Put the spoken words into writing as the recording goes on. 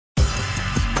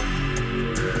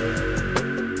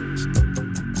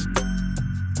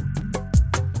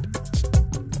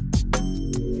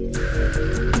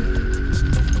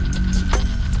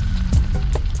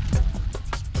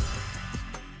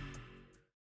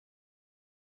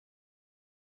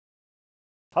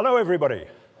Hello, everybody.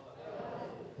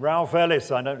 Ralph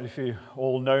Ellis. I don't know if you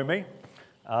all know me.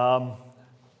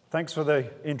 Thanks for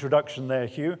the introduction there,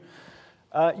 Hugh.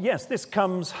 Yes,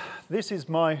 this is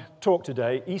my talk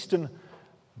today, Eastern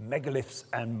Megaliths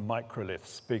and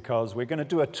Microliths, because we're going to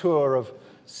do a tour of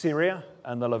Syria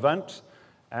and the Levant,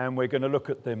 and we're going to look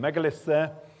at the megaliths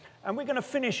there, and we're going to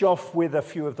finish off with a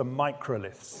few of the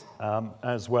microliths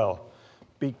as well,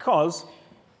 because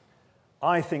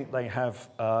I think they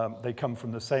come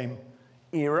from the same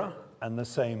era and the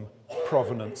same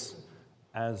provenance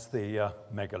as the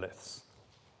megaliths.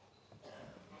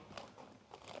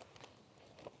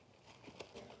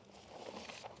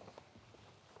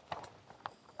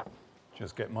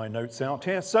 Just get my notes out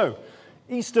here. So,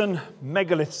 Eastern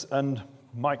Megaliths and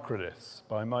Microliths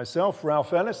by myself,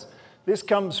 Ralph Ellis. This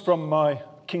comes from my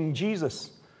King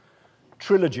Jesus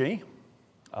trilogy,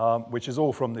 which is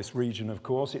all from this region, of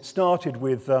course. It started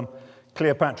with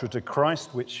Cleopatra to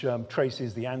Christ, which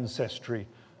traces the ancestry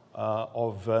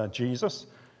of Jesus.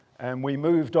 And we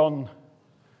moved on,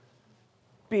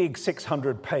 big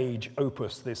 600-page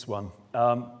opus, this one,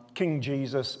 King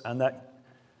Jesus, and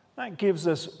that gives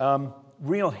us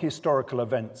real historical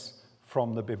events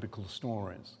from the biblical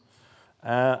stories.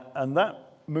 And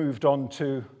that moved on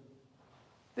to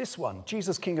this one,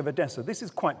 Jesus, King of Edessa. This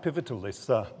is quite pivotal,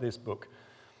 this book.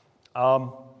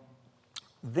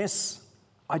 This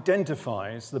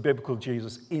identifies the biblical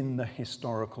Jesus in the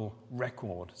historical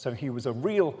record. So he was a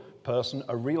real person,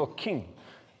 a real king,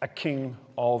 a king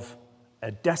of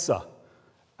Edessa.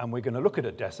 And we're going to look at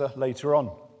Edessa later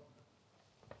on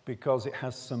because it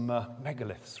has some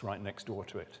megaliths right next door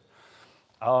to it.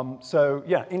 So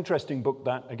yeah, interesting book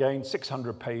that, again,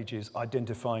 600 pages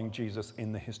identifying Jesus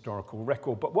in the historical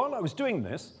record. But while I was doing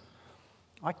this,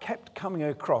 I kept coming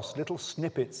across little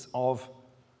snippets of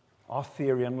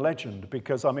Arthurian legend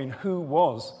because, I mean, who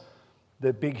was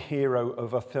the big hero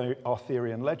of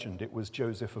Arthurian legend? It was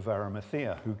Joseph of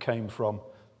Arimathea, who came from,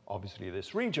 obviously,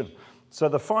 this region. So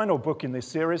the final book in this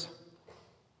series,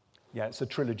 yeah, it's a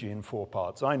trilogy in 4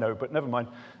 parts, I know, but never mind.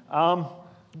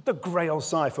 The Grail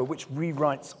Cipher, which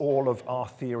rewrites all of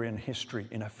Arthurian history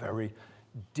in a very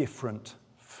different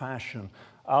fashion.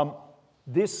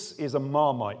 This is a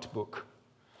Marmite book.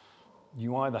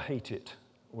 You either hate it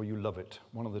or you love it,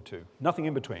 one of the two. Nothing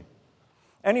in between.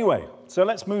 Anyway, so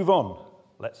let's move on.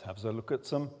 Let's have a look at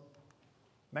some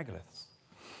megaliths.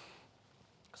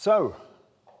 So,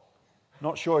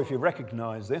 not sure if you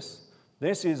recognize this.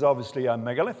 This is obviously a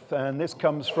megalith, and this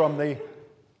comes from the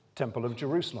Temple of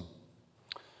Jerusalem.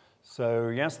 So,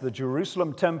 yes, the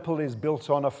Jerusalem temple is built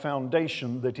on a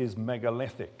foundation that is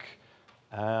megalithic.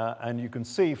 And you can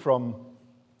see from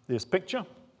this picture,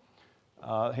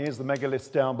 here's the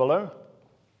megaliths down below.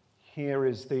 Here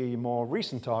is the more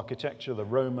recent architecture, the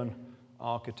Roman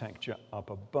architecture up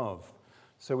above.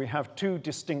 So we have 2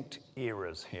 distinct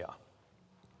eras here.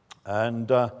 And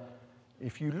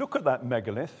if you look at that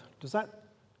megalith, does that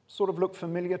sort of look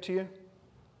familiar to you?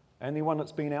 Anyone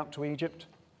that's been out to Egypt?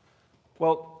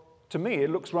 Well, to me, it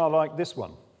looks rather like this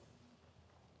one.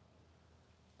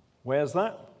 Where's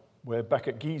that? We're back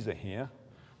at Giza here.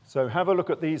 So have a look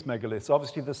at these megaliths.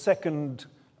 Obviously, the second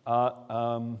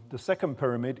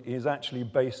pyramid is actually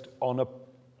based on an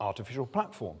artificial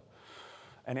platform.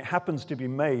 And it happens to be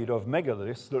made of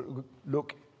megaliths that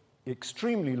look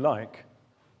extremely like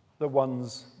the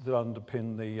ones that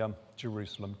underpin the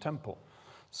Jerusalem temple.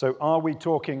 So are we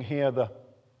talking here the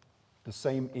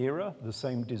same era, the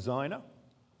same designer?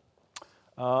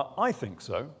 I think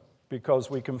so, because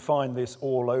we can find this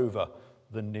all over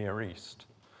the Near East.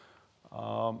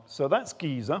 So that's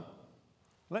Giza.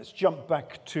 Let's jump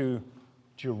back to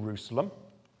Jerusalem.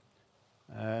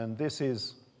 And this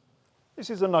is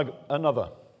another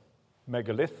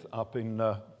megalith up in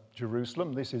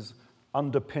Jerusalem. This is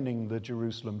underpinning the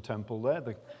Jerusalem temple there,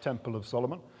 the Temple of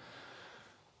Solomon.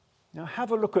 Now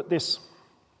have a look at this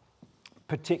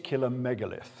particular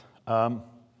megalith.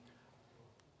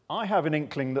 I have an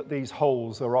inkling that these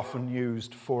holes are often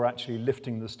used for actually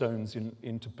lifting the stones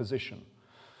into position.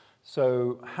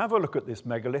 So have a look at this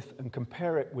megalith and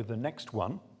compare it with the next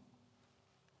one.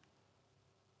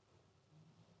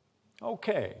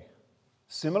 Okay,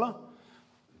 similar.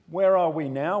 Where are we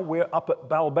now? We're up at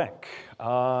Baalbek.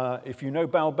 If you know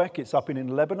Baalbek, it's up in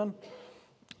Lebanon,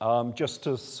 just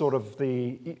to sort of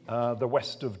the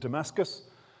west of Damascus.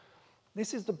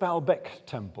 This is the Baalbek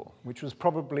temple, which was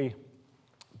probably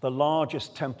the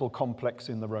largest temple complex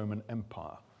in the Roman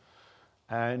Empire.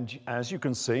 And as you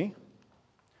can see,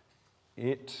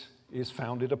 it is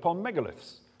founded upon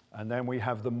megaliths. And then we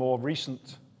have the more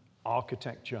recent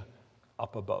architecture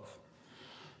up above.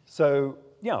 So,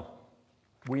 yeah,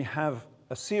 we have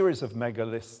a series of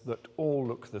megaliths that all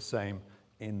look the same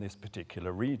in this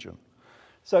particular region.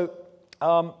 So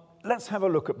let's have a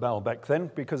look at Baalbek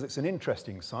then, because it's an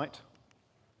interesting site.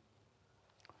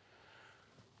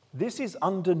 This is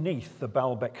underneath the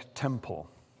Baalbek temple.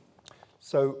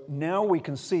 So now we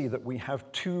can see that we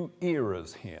have two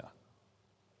eras here.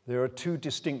 There are two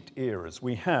distinct eras.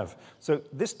 So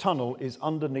this tunnel is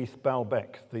underneath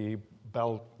Baalbek, the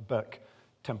Baalbek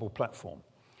temple platform.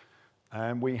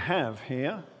 And we have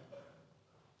here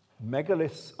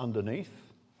megaliths underneath,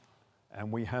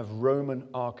 and we have Roman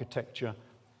architecture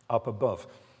up above.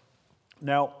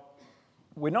 Now,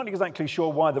 we're not exactly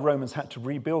sure why the Romans had to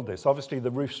rebuild this. Obviously,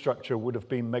 the roof structure would have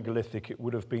been megalithic. It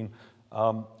would have been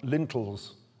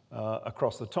lintels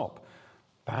across the top.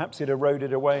 Perhaps it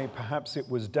eroded away. Perhaps it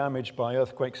was damaged by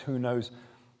earthquakes. Who knows?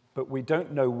 But we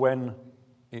don't know when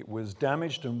it was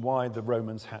damaged and why the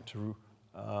Romans had to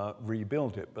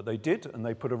rebuild it. But they did, and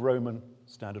they put a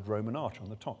standard Roman arch on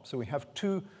the top. So we have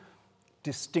two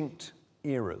distinct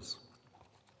eras.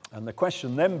 And the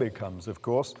question then becomes, of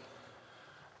course,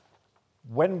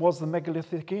 when was the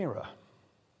megalithic era?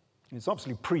 It's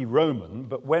obviously pre-Roman,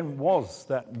 but when was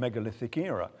that megalithic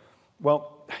era?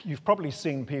 Well, you've probably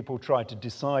seen people try to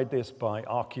decide this by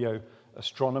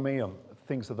archaeoastronomy and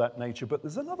things of that nature, but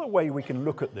there's another way we can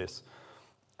look at this,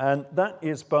 and that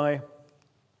is by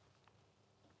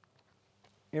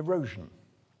erosion.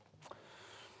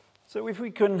 So if we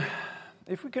can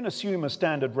assume a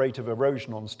standard rate of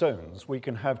erosion on stones, we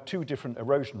can have two different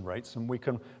erosion rates, and we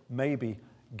can maybe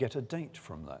get a date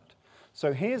from that.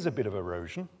 So here's a bit of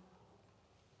erosion.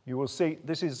 You will see,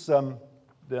 this is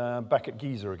back at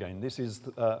Giza again. This is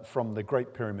from the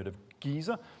Great Pyramid of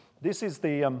Giza. This is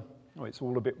the, oh, it's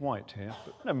all a bit white here,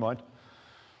 but never mind.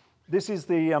 This is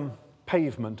the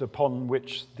pavement upon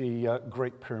which the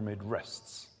Great Pyramid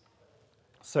rests.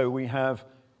 So we have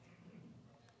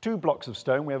two blocks of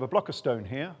stone. We have a block of stone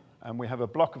here, and we have a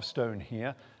block of stone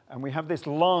here, and we have this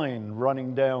line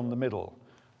running down the middle.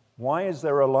 Why is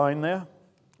there a line there?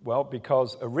 Well,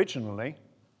 because originally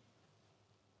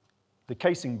the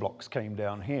casing blocks came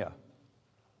down here.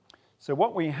 So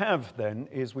what we have then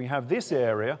is we have this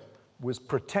area was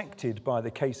protected by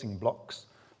the casing blocks,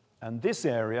 and this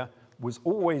area was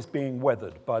always being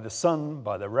weathered by the sun,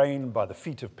 by the rain, by the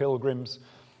feet of pilgrims,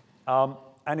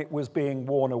 and it was being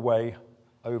worn away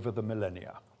over the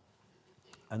millennia.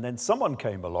 And then someone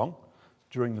came along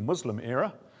during the Muslim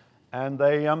era, and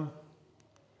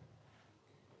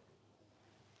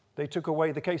they took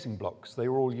away the casing blocks. They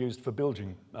were all used for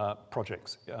building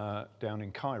projects down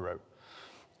in Cairo.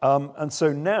 And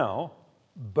so now,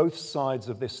 both sides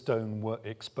of this stone were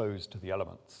exposed to the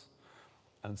elements.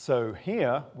 And so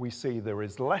here we see there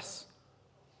is less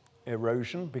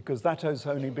erosion because that has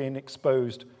only been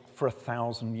exposed for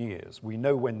 1,000 years. We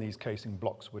know when these casing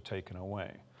blocks were taken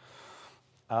away.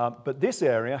 But this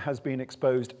area has been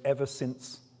exposed ever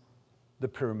since the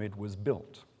pyramid was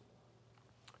built.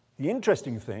 The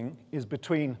interesting thing is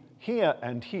between here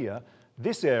and here,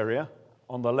 this area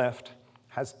on the left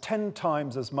has 10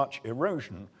 times as much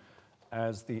erosion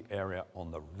as the area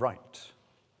on the right.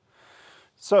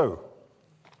 So,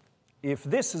 if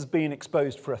this has been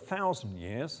exposed for 1,000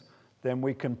 years, then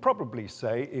we can probably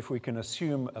say, if we can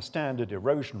assume a standard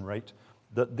erosion rate,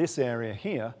 that this area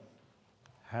here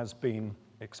has been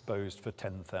exposed for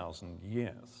 10,000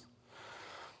 years.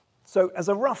 So as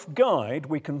a rough guide,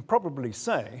 we can probably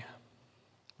say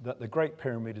that the Great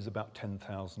Pyramid is about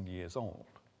 10,000 years old,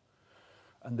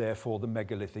 and therefore the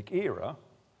megalithic era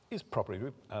is probably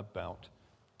about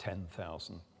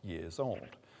 10,000 years old.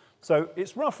 So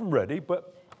it's rough and ready,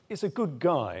 but it's a good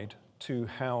guide to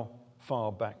how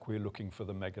far back we're looking for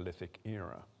the megalithic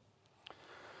era.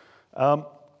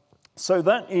 So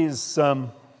that is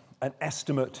an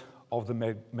estimate of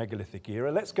the megalithic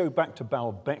era. Let's go back to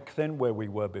Baalbek then, where we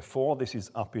were before. This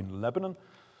is up in Lebanon.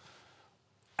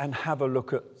 And have a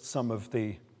look at some of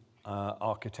the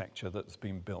architecture that's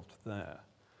been built there.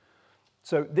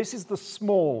 So this is the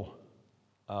small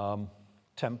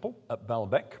temple at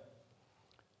Baalbek.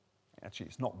 Actually,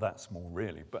 it's not that small,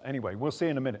 really. But anyway, we'll see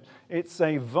in a minute. It's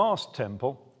a vast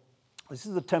temple. This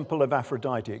is the Temple of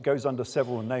Aphrodite. It goes under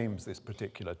several names, this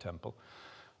particular temple.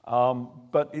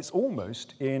 But it's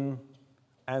almost in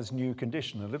as new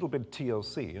condition, a little bit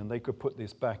TLC, and they could put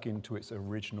this back into its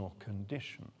original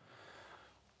condition.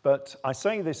 But I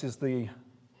say this is the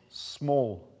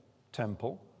small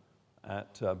temple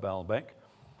at Baalbek,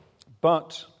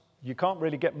 but you can't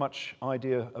really get much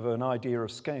idea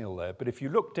of scale there. But if you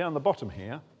look down the bottom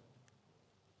here,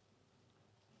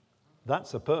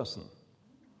 that's a person.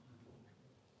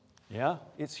 Yeah,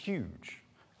 it's huge.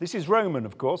 This is Roman,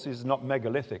 of course. This is not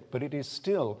megalithic, but it is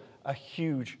still a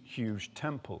huge, huge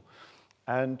temple.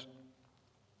 And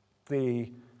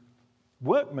the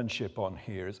workmanship on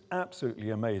here is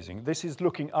absolutely amazing. This is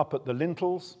looking up at the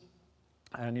lintels,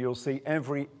 and you'll see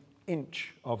every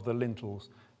inch of the lintels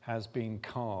has been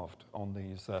carved on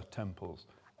these temples.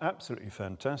 Absolutely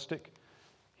fantastic.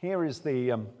 Here is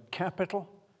the capital,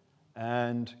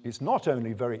 and it's not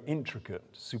only very intricate,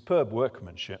 superb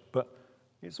workmanship, but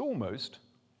it's almost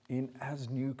in as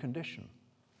new condition.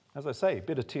 As I say, a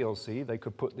bit of TLC, they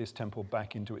could put this temple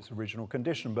back into its original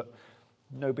condition, but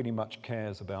nobody much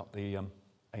cares about the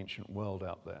ancient world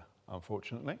out there,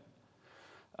 unfortunately.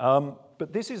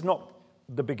 But this is not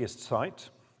the biggest site.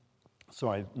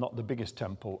 Sorry, not the biggest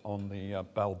temple on the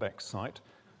Baalbek site.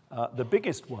 The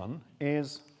biggest one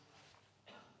is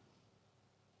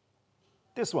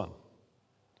this one.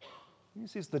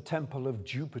 This is the Temple of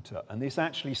Jupiter, and this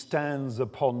actually stands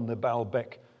upon the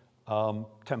Baalbek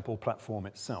temple platform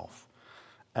itself.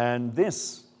 And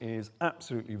this is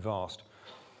absolutely vast.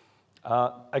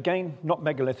 Again, not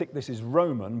megalithic, this is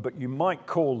Roman, but you might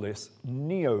call this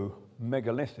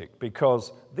neo-megalithic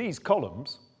because these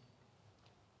columns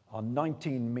are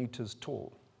 19 meters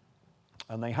tall.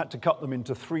 And they had to cut them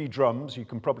into 3 drums. You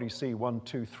can probably see 1,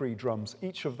 2, 3 drums.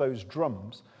 Each of those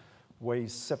drums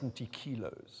weighs 70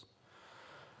 kilos.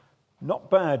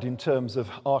 Not bad in terms of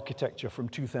architecture from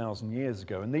 2,000 years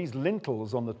ago. And these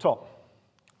lintels on the top,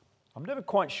 I'm never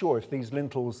quite sure if these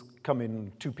lintels come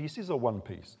in 2 pieces or 1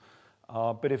 piece.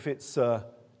 But if it's a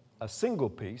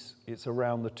single piece, it's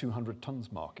around the 200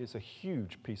 tons mark. It's a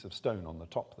huge piece of stone on the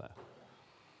top there.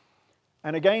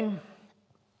 And again,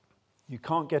 you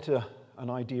can't get an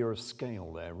idea of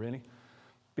scale there, really.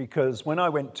 Because when I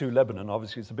went to Lebanon,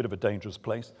 obviously it's a bit of a dangerous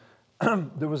place,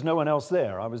 there was no one else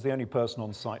there. I was the only person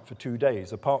on site for 2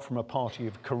 days, apart from a party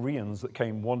of Koreans that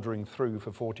came wandering through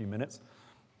for 40 minutes.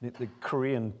 The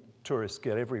Korean tourists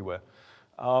get everywhere.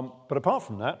 But apart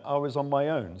from that, I was on my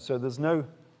own. So there's no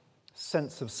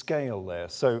sense of scale there.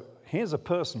 So here's a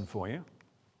person for you.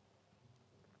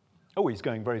 Oh, he's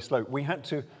going very slow. We had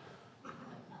to...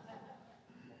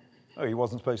 Oh, he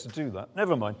wasn't supposed to do that.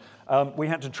 Never mind. We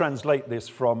had to translate this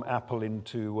from Apple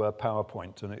into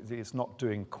PowerPoint, and it's not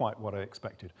doing quite what I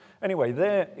expected. Anyway,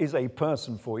 there is a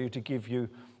person for you to give you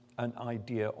an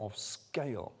idea of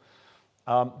scale.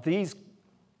 These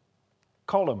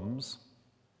columns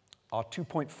are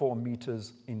 2.4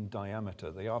 meters in diameter.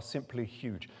 They are simply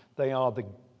huge. They are the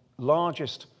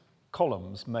largest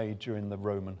columns made during the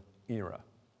Roman era.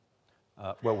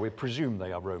 Well, we presume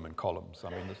they are Roman columns. I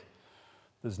mean,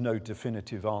 there's no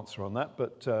definitive answer on that,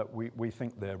 but we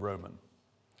think they're Roman.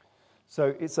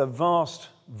 So it's a vast,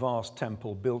 vast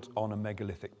temple built on a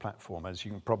megalithic platform. As you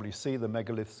can probably see, the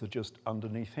megaliths are just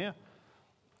underneath here.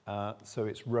 So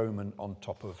it's Roman on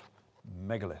top of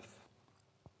megalith.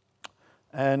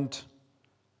 And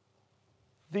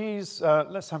these,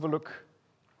 let's have a look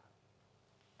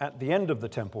at the end of the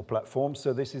temple platform.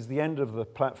 So this is the end of the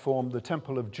platform. The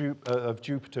Temple of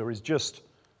Jupiter is just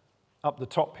up the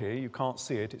top here. You can't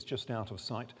see it, it's just out of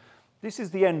sight. This is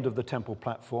the end of the temple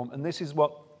platform, and this is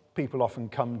what people often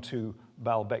come to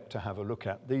Baalbek to have a look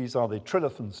at. These are the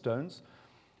trilithon stones.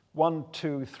 1,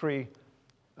 2, 3,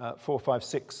 4, 5,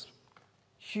 6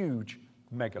 huge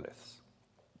megaliths.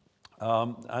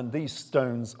 And these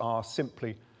stones are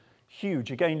simply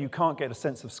huge. Again, you can't get a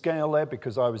sense of scale there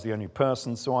because I was the only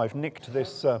person, so I've nicked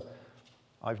this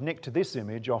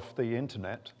image off the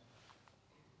internet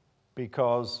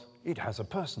because it has a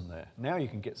person there. Now you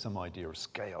can get some idea of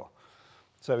scale.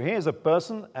 So here's a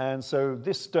person, and so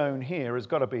this stone here has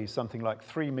got to be something like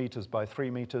 3 meters by 3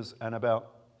 meters and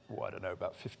about, oh, I don't know,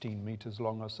 about 15 meters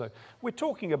long or so. We're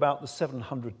talking about the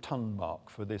 700-ton mark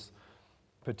for this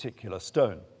particular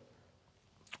stone.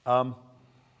 And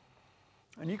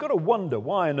you've got to wonder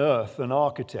why on earth an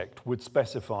architect would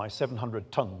specify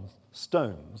 700-ton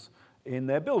stones in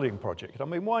their building project. I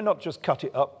mean, why not just cut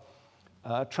it up,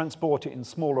 transport it in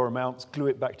smaller amounts, glue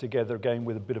it back together again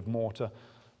with a bit of mortar,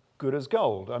 good as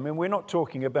gold. I mean, we're not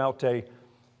talking about a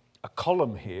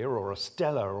column here or a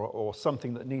stela or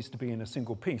something that needs to be in a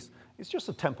single piece. It's just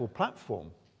a temple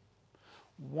platform.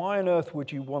 Why on earth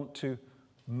would you want to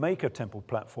make a temple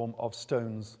platform of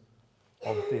stones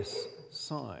of this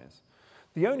size?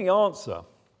 The only answer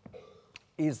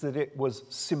is that it was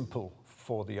simple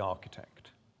for the architect.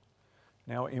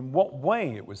 Now, in what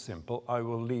way it was simple, I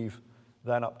will leave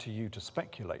that up to you to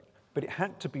speculate. But it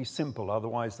had to be simple,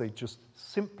 otherwise they just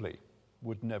simply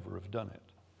would never have done it.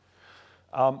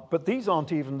 But these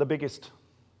aren't even the biggest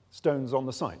stones on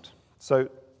the site. So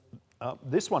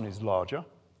this one is larger.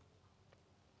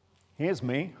 Here's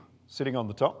me sitting on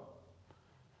the top.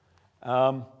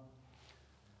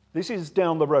 This is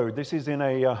down the road. This is in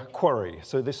a quarry,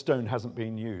 so this stone hasn't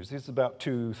been used. This is about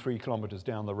 2-3 kilometers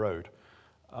down the road,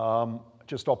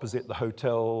 just opposite the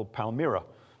Hotel Palmyra,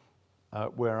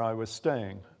 where I was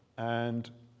staying. And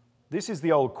this is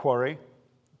the old quarry.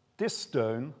 This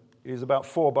stone is about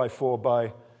 4 by 4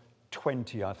 by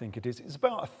 20, I think it is. It's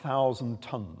about 1,000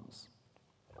 tons.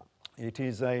 It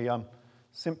is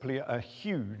simply a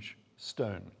huge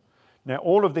stone. Now,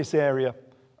 all of this area,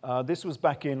 this was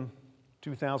back in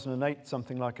 2008,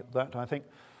 something like that, I think.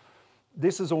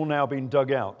 This has all now been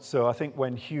dug out. So I think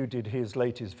when Hugh did his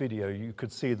latest video, you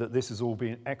could see that this has all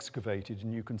been excavated,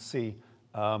 and you can see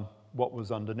what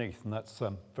was underneath, and that's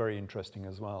very interesting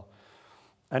as well.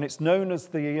 And it's known as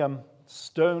the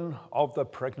Stone of the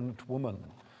Pregnant Woman.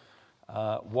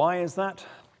 Why is that?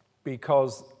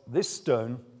 Because this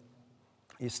stone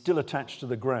is still attached to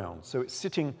the ground. So it's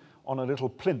sitting on a little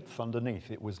plinth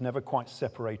underneath. It was never quite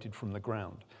separated from the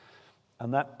ground.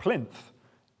 And that plinth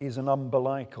is an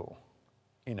umbilical,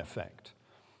 in effect.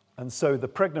 And so the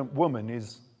pregnant woman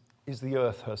is the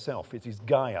earth herself. It is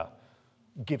Gaia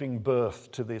giving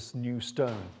birth to this new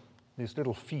stone, this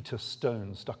little fetus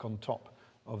stone stuck on top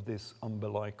of this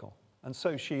umbilical. And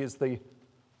so she is the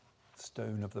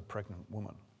stone of the pregnant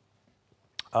woman.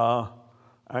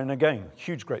 And again,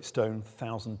 huge, great stone,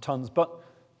 1,000 tons, but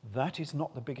that is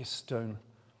not the biggest stone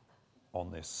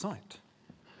on this site.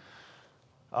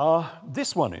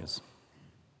 This one is.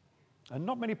 And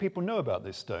not many people know about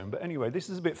this stone, but anyway, this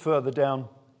is a bit further down.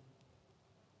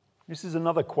 This is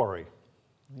another quarry.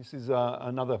 This is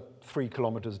another 3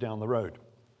 kilometers down the road.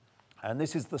 And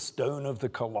this is the Stone of the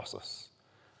Colossus.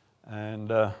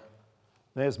 And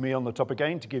there's me on the top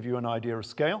again to give you an idea of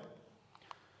scale.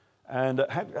 And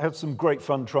had some great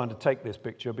fun trying to take this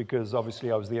picture because obviously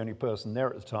I was the only person there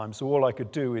at the time. So all I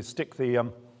could do is stick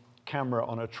the camera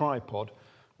on a tripod,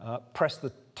 press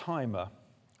the timer,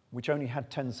 which only had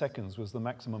 10 seconds was the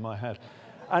maximum I had,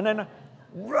 and then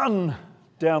run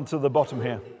down to the bottom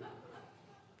here.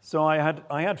 So I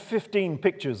had 15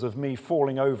 pictures of me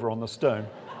falling over on the stone.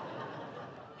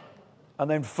 And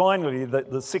then finally, the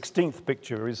 16th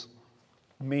picture is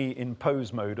me in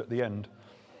pose mode at the end.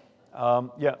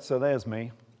 Yeah, so there's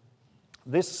me.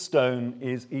 This stone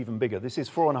is even bigger. This is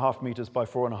 4.5 meters by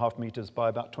 4.5 meters by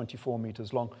about 24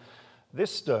 meters long.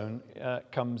 This stone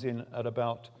comes in at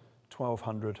about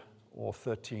 1,200 or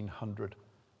 1,300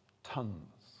 tons.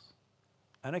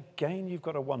 And again, you've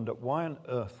got to wonder, why on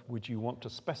earth would you want to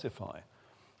specify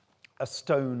a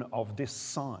stone of this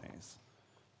size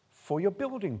for your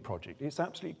building project? It's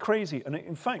absolutely crazy. And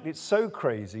in fact, it's so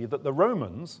crazy that the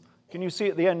Romans, can you see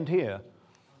at the end here,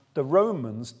 the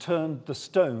Romans turned the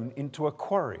stone into a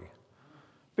quarry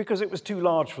because it was too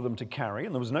large for them to carry,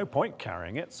 and there was no point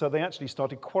carrying it, so they actually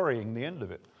started quarrying the end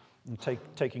of it and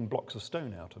taking blocks of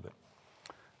stone out of it.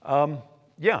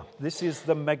 Yeah, this is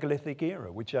the megalithic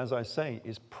era, which, as I say,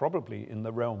 is probably in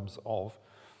the realms of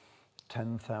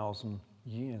 10,000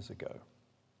 years ago.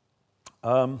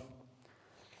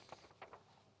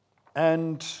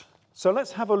 And so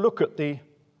let's have a look at the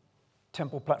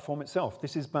temple platform itself.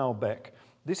 This is Baalbek.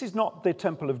 This is not the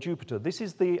temple of Jupiter. This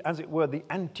is the, as it were, the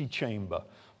antechamber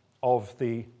of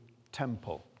the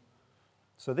temple.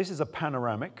 So this is a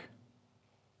panoramic,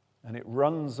 and it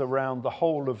runs around the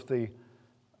whole of the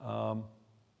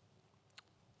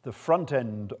front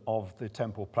end of the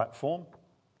temple platform.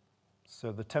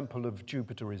 So the temple of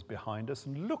Jupiter is behind us,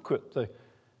 and look at the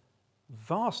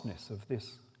vastness of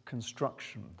this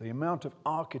construction, the amount of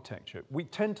architecture. We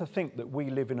tend to think that we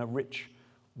live in a rich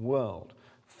world.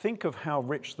 Think of how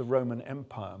rich the Roman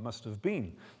Empire must have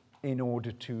been in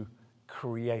order to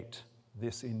create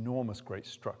this enormous great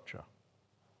structure.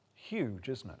 Huge,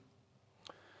 isn't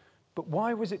it? But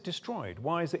why was it destroyed?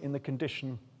 Why is it in the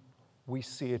condition we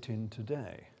see it in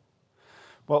today?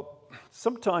 Well,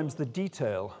 sometimes the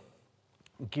detail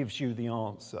gives you the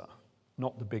answer,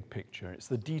 not the big picture. It's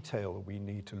the detail we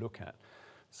need to look at.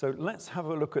 So let's have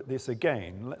a look at this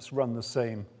again. Let's run the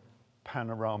same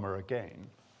panorama again.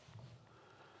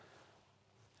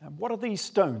 And what are these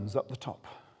stones up the top?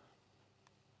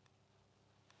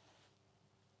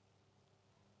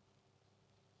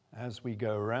 As we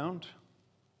go around,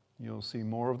 you'll see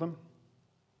more of them.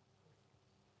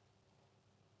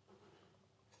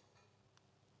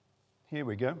 Here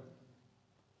we go.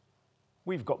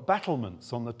 We've got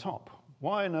battlements on the top.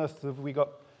 Why on earth have we got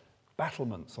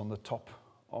battlements on the top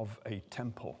of a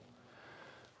temple?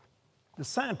 The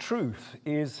sad truth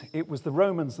is it was the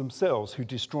Romans themselves who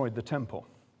destroyed the temple.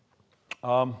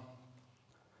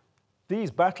 These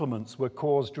battlements were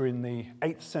caused during the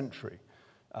 8th century,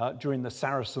 during the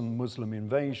Saracen Muslim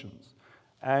invasions.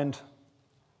 And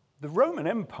The Roman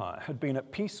Empire had been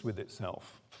at peace with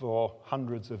itself for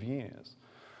hundreds of years.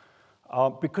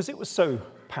 Because it was so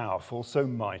powerful, so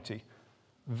mighty,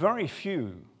 very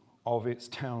few of its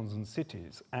towns and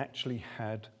cities actually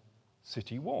had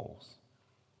city walls.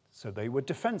 So they were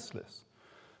defenseless.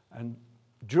 And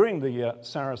during the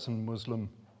Saracen Muslim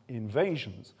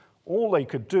invasions, all they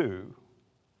could do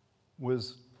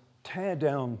was tear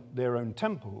down their own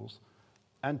temples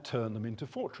and turn them into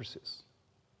fortresses.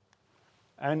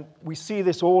 And we see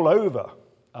this all over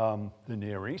the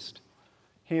Near East.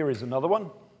 Here is another one.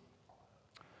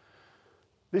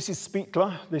 This is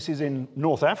Spitla. This is in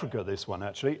North Africa, this one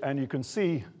actually. And you can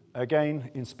see,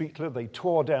 again, in Spitla, they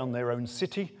tore down their own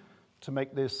city to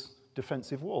make this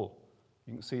defensive wall.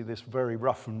 You can see this very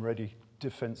rough and ready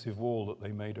defensive wall that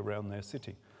they made around their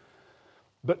city.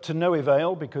 But to no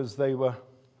avail, because they were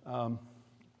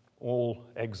all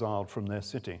exiled from their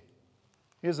city.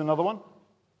 Here's another one.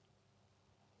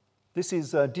 This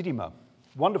is Didyma.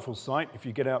 Wonderful site if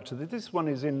you get out to this one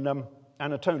is in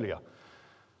Anatolia.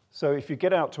 So if you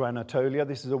get out to Anatolia,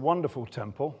 this is a wonderful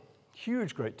temple,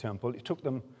 huge, great temple. It took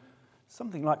them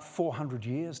something like 400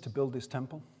 years to build this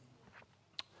temple.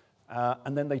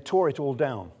 And then they tore it all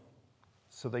down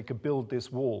so they could build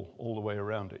this wall all the way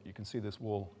around it. You can see this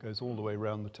wall goes all the way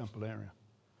around the temple area.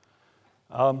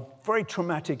 Very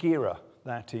traumatic era,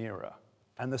 that era.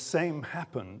 And the same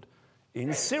happened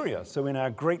in Syria. So in our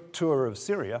great tour of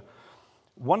Syria,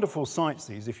 wonderful sights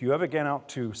these. If you ever get out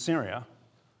to Syria,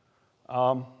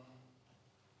 can't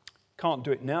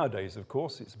do it nowadays, of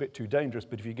course. It's a bit too dangerous.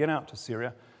 But if you get out to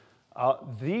Syria,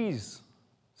 these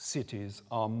cities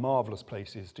are marvelous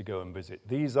places to go and visit.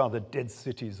 These are the dead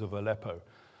cities of Aleppo.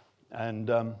 And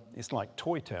it's like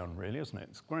Toy Town, really, isn't it?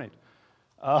 It's great.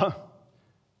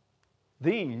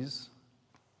 These,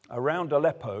 around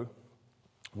Aleppo,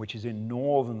 which is in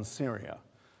northern Syria,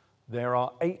 there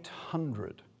are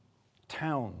 800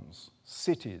 towns,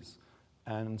 cities,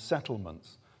 and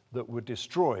settlements that were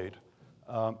destroyed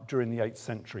during the 8th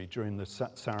century, during the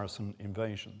Saracen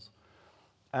invasions.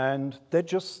 And they're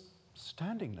just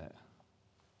standing there.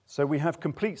 So we have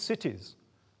complete cities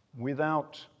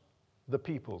without the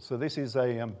people. So this is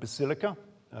a basilica,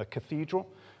 a cathedral.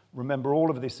 Remember, all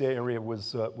of this area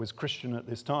was Christian at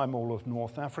this time, all of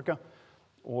North Africa.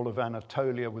 All of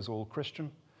Anatolia was all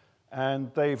Christian.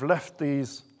 And they've left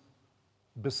these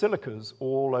basilicas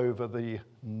all over the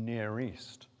Near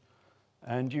East.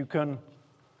 And you can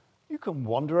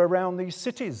wander around these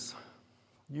cities.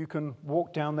 You can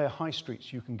walk down their high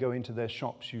streets. You can go into their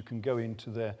shops. You can go into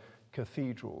their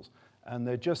cathedrals. And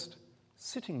they're just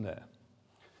sitting there.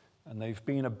 And they've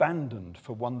been abandoned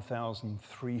for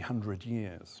 1,300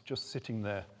 years, just sitting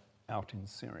there out in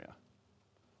Syria.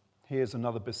 Here's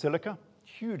another basilica,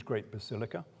 huge, great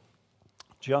basilica,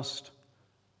 just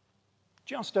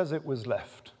as it was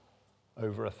left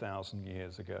over 1,000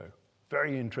 years ago.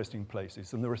 Very interesting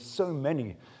places, and there are so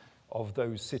many of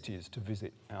those cities to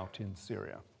visit out in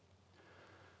Syria.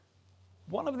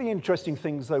 One of the interesting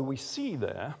things, though, we see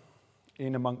there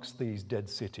in amongst these dead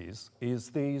cities is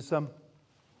these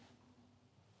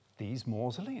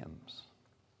mausoleums.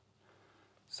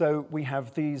 So we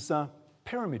have these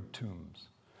pyramid tombs.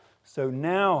 So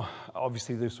now,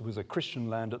 obviously this was a Christian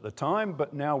land at the time,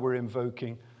 but now we're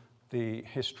invoking the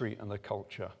history and the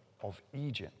culture of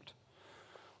Egypt.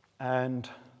 And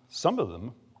some of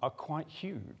them are quite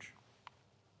huge.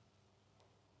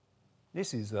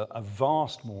 This is a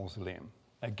vast mausoleum,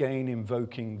 again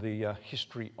invoking the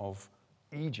history of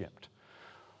Egypt.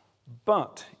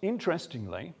 But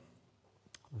interestingly,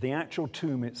 the actual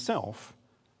tomb itself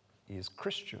is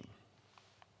Christian.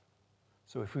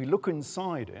 So if we look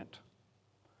inside it,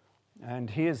 and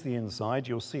here's the inside,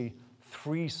 you'll see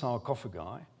 3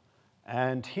 sarcophagi,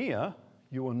 and here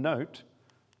you will note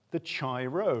the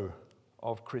Chi-Rho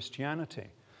of Christianity.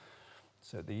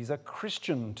 So these are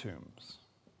Christian tombs.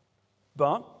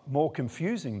 But more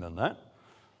confusing than that,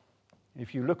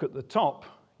 if you look at the top,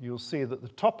 you'll see that the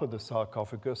top of the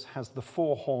sarcophagus has the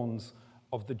 4 horns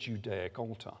of the Judaic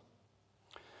altar.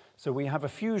 So we have a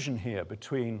fusion here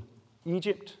between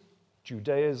Egypt,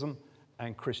 Judaism,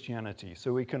 and Christianity.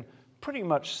 So we can pretty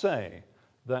much say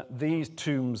that these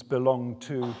tombs belong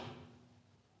to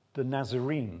the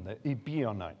Nazarene, the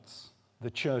Ebionites,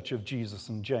 the Church of Jesus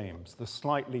and James, the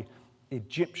slightly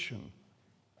Egyptian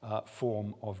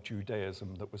form of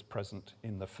Judaism that was present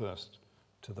in the 1st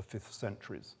to the 5th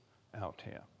centuries out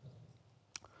here.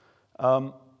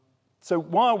 So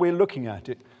while we're looking at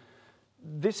it,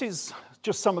 this is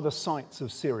just some of the sites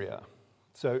of Syria.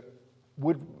 So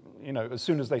as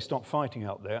soon as they stop fighting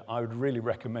out there, I would really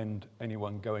recommend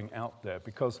anyone going out there,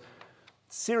 because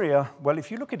Syria, well, if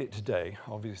you look at it today,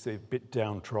 obviously a bit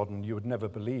downtrodden, you would never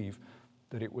believe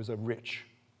that it was a rich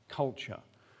culture.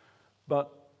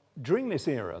 But during this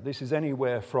era, this is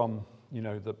anywhere from,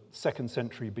 the 2nd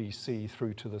century BC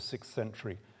through to the 6th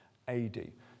century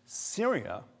AD,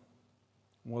 Syria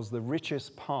was the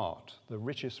richest part, the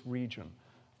richest region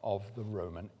of the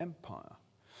Roman Empire.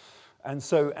 And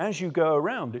so as you go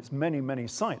around its many, many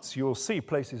sites, you'll see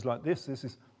places like this. This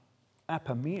is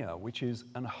Apamea, which is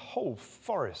a whole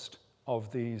forest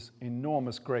of these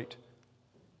enormous great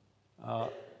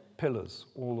pillars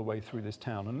all the way through this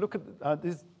town. And look at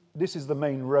this is the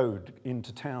main road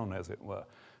into town, as it were.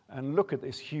 And look at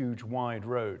this huge, wide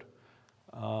road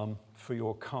for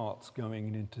your carts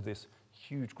going into this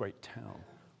huge, great town.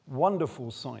 Wonderful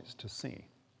sights to see.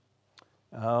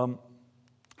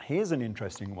 Here's an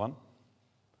interesting one.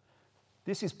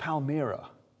 This is Palmyra.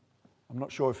 I'm not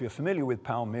sure if you're familiar with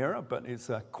Palmyra, but it's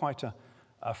quite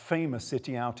a famous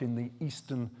city out in the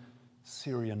eastern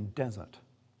Syrian desert.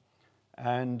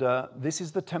 And this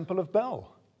is the Temple of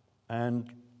Bel.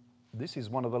 And this is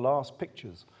one of the last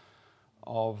pictures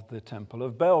of the Temple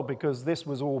of Bel, because this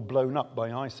was all blown up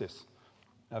by ISIS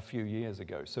a few years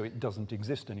ago. So it doesn't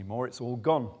exist anymore. It's all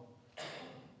gone,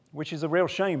 which is a real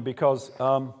shame, because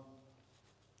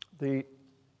the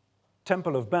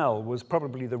Temple of Bel was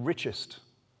probably the richest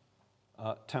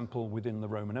temple within the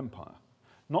Roman Empire.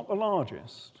 Not the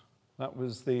largest. That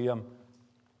was the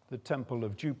Temple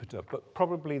of Jupiter, but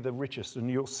probably the richest. And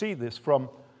you'll see this from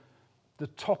the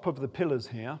top of the pillars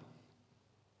here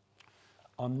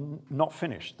are not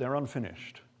finished. They're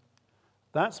unfinished.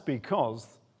 That's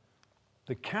because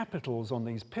the capitals on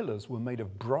these pillars were made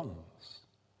of bronze.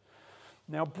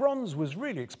 Now, bronze was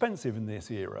really expensive in this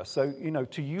era. So,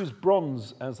 to use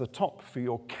bronze as the top for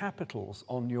your capitals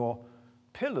on your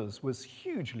pillars was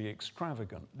hugely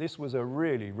extravagant. This was a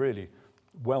really, really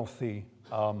wealthy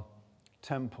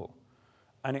temple.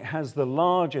 And it has the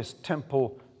largest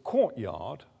temple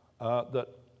courtyard that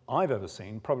I've ever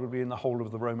seen, probably in the whole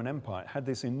of the Roman Empire. It had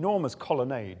this enormous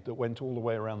colonnade that went all the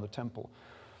way around the temple.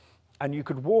 And you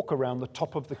could walk around the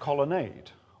top of the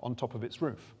colonnade on top of its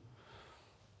roof.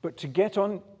 But to get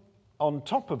on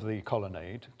top of the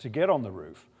colonnade, to get on the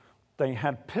roof, they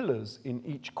had pillars in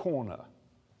each corner,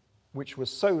 which was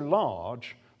so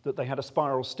large that they had a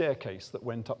spiral staircase that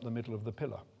went up the middle of the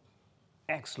pillar.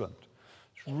 Excellent.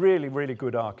 It's really, really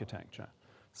good architecture.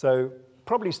 So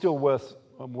probably still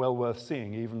well worth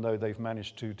seeing, even though they've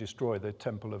managed to destroy the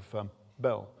Temple of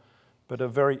Bel. But a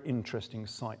very interesting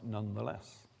site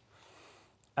nonetheless.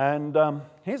 And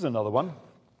here's another one.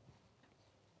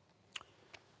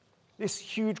 This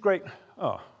huge, great,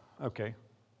 it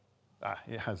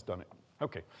has done it.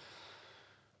 Okay.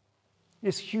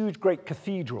 This huge, great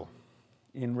cathedral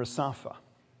in Rasafa,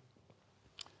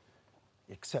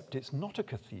 except it's not a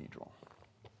cathedral.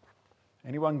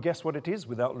 Anyone guess what it is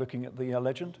without looking at the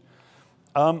legend?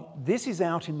 This is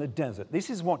out in the desert. This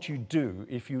is what you do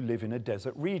if you live in a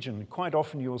desert region. Quite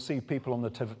often you'll see people on the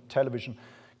television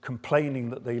complaining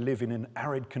that they live in an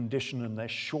arid condition and they're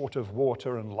short of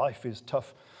water and life is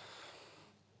tough.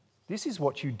 This is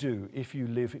what you do if you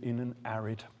live in an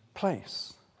arid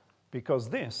place, because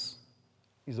this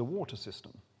is a water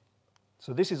system.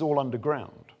 So this is all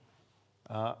underground.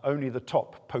 Only the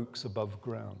top pokes above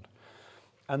ground.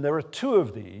 And there are two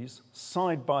of these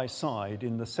side by side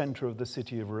in the center of the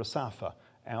city of Rasafa,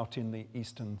 out in the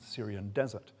eastern Syrian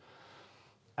desert.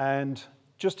 And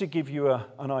just to give you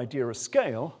an idea of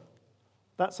scale,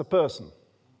 that's a person.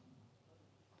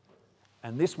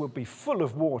 And this will be full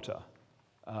of water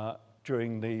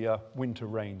during the winter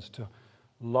rains to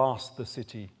last the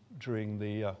city during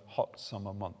the hot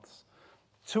summer months.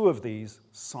 Two of these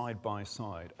side by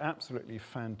side. Absolutely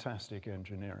fantastic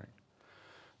engineering.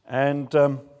 And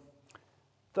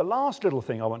the last little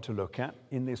thing I want to look at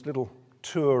in this little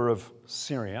tour of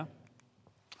Syria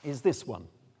is this one.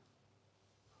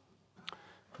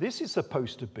 This is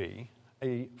supposed to be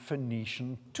a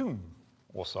Phoenician tomb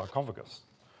or sarcophagus.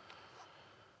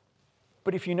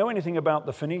 But if you know anything about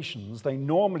the Phoenicians, they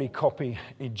normally copy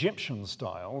Egyptian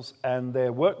styles, and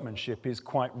their workmanship is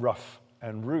quite rough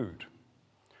and rude.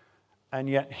 And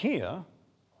yet here,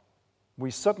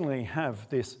 we suddenly have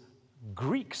this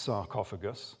Greek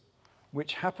sarcophagus,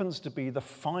 which happens to be the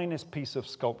finest piece of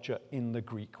sculpture in the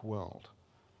Greek world.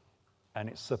 And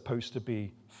it's supposed to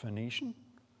be Phoenician?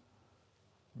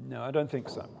 No, I don't think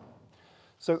so.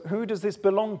 So who does this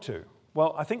belong to?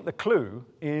 Well, I think the clue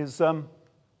is,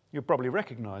 you'll probably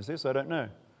recognize this, I don't know.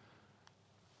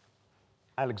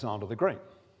 Alexander the Great.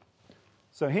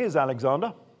 So here's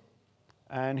Alexander,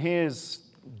 and here's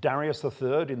Darius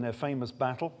III in their famous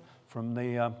battle from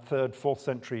the 3rd, 4th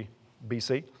century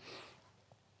BC.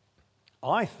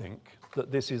 I think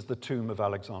that this is the tomb of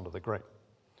Alexander the Great.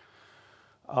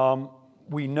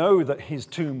 We know that his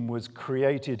tomb was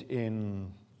created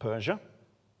in Persia,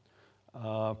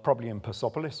 probably in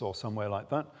Persepolis or somewhere like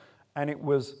that, and it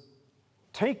was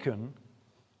taken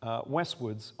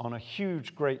westwards on a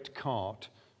huge great cart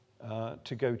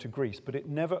to go to Greece, but it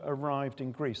never arrived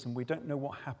in Greece, and we don't know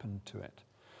what happened to it.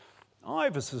 I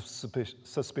have a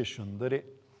suspicion that it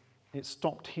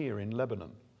stopped here in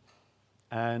Lebanon,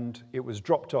 and it was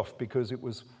dropped off because it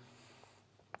was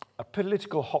a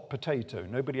political hot potato.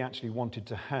 Nobody actually wanted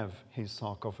to have his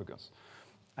sarcophagus.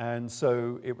 And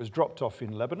so it was dropped off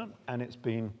in Lebanon, and it's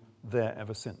been there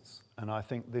ever since. And I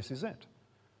think this is it.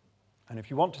 And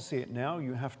if you want to see it now,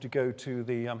 you have to go to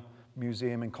the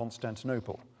museum in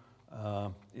Constantinople,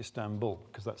 Istanbul,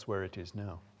 because that's where it is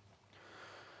now.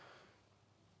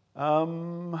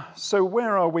 So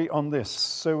where are we on this?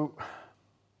 So,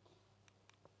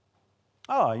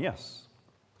 yes,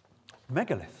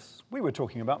 megaliths. We were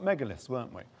talking about megaliths,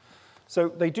 weren't we? So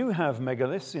they do have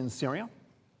megaliths in Syria,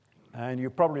 and you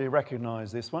probably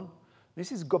recognize this one.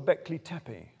 This is Göbekli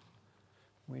Tepe,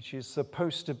 which is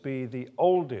supposed to be the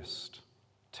oldest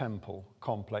temple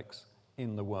complex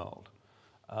in the world,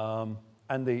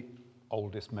 and the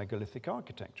oldest megalithic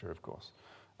architecture, of course.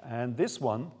 And this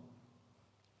one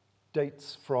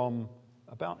dates from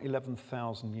about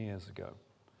 11,000 years ago.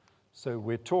 So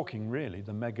we're talking really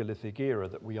the megalithic era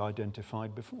that we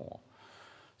identified before.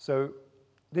 So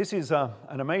this is an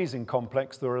amazing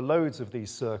complex. There are loads of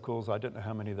these circles. I don't know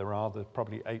how many there are. There are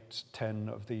probably 8, 10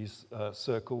 of these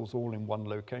circles all in one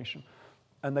location.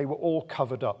 And they were all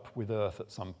covered up with earth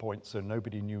at some point, so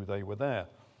nobody knew they were there.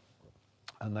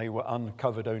 And they were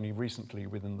uncovered only recently,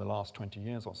 within the last 20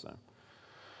 years or so.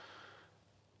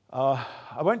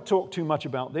 I won't talk too much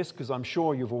about this because I'm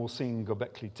sure you've all seen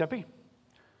Göbekli Tepe.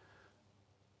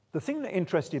 The thing that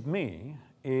interested me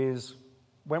is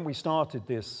when we started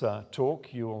this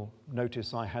talk, you'll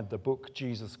notice I had the book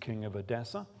Jesus, King of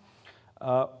Edessa.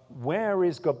 Where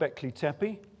is Göbekli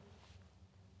Tepe?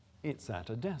 It's at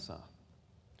Edessa.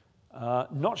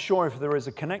 Not sure if there is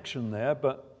a connection there,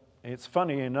 but it's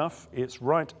funny enough, it's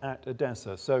right at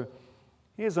Edessa. So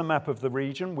here's a map of the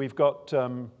region. We've got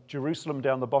Jerusalem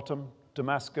down the bottom,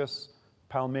 Damascus,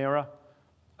 Palmyra,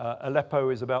 Aleppo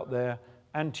is about there,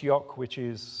 Antioch, which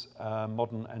is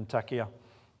modern Antakya.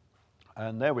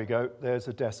 And there we go, there's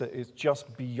Edessa. It's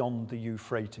just beyond the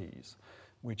Euphrates,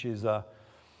 which is a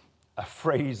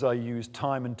phrase I use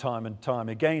time and time and time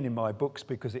again in my books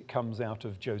because it comes out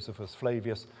of Josephus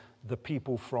Flavius, the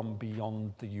people from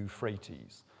beyond the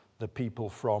Euphrates, the people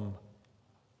from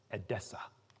Edessa.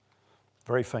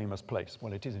 Very famous place.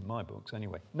 Well, it is in my books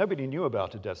anyway. Nobody knew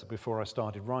about Edessa before I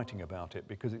started writing about it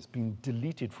because it's been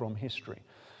deleted from history.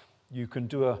 You can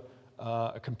do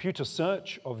a computer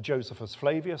search of Josephus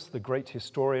Flavius, the great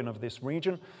historian of this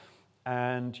region,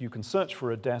 and you can search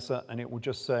for Edessa and it will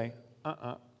just say,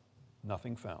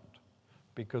 nothing found,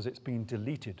 because it's been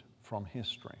deleted from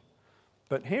history.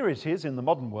 But here it is in the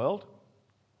modern world.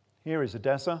 Here is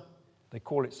Edessa. They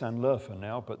call it Sanlurfa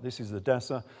now, but this is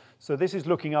Edessa. So this is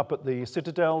looking up at the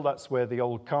citadel. That's where the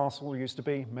old castle used to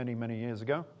be many, many years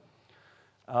ago.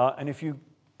 And if you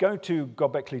go to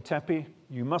Göbekli Tepe,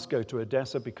 you must go to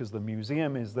Edessa because the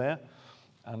museum is there.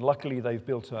 And luckily they've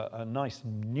built a nice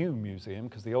new museum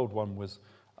because the old one was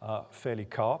fairly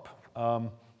carp.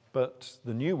 But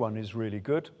the new one is really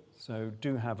good, so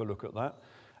do have a look at that.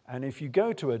 And if you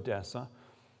go to Edessa,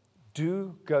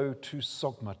 do go to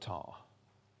Sogmatar.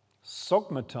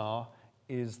 Sogmatar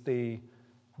is the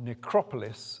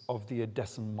necropolis of the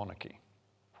Edessan monarchy.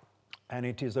 And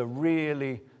it is a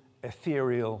really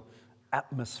ethereal,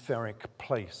 atmospheric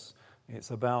place.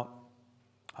 It's about,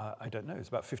 I don't know, it's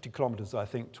about 50 kilometers, I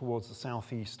think, towards the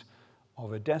southeast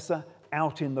of Edessa,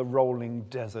 out in the rolling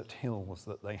desert hills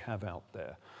that they have out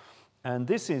there. And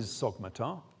this is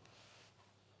Sogmatar.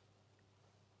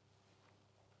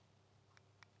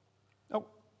 Oh,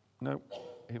 no,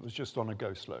 it was just on a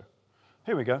go slow.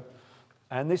 Here we go.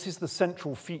 And this is the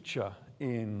central feature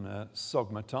in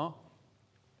Sogmatar,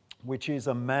 which is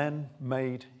a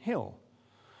man-made hill.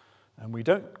 And we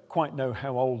don't quite know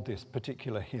how old this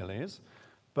particular hill is,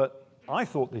 but I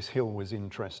thought this hill was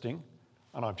interesting,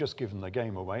 and I've just given the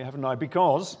game away, haven't I?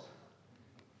 Because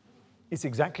it's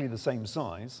exactly the same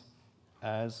size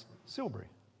as Silbury,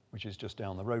 which is just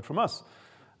down the road from us.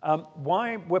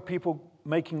 Why were people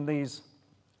making these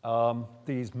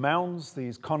mounds,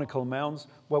 these conical mounds?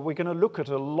 Well, we're going to look at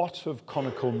a lot of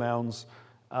conical mounds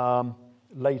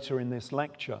later in this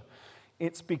lecture.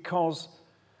 It's because,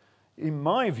 in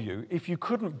my view, if you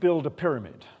couldn't build a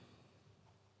pyramid,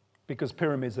 because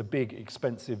pyramids are big,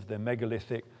 expensive, they're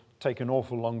megalithic, take an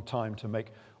awful long time to make.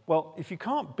 Well, if you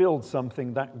can't build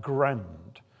something that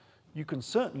grand, you can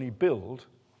certainly build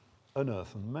an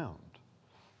earthen mound.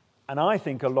 And I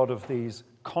think a lot of these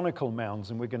conical mounds,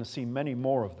 and we're going to see many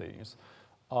more of these,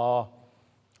 are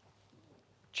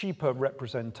cheaper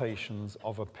representations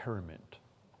of a pyramid.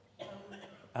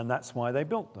 And that's why they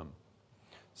built them.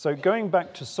 So going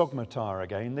back to Sogmatar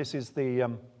again, this is the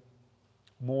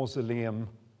mausoleum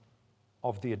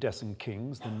of the Edessan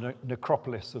kings, the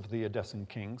necropolis of the Edessan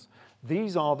kings.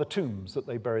 These are the tombs that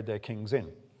they buried their kings in.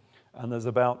 And there's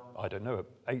about, I don't know,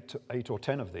 eight or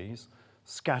 10 of these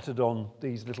scattered on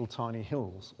these little tiny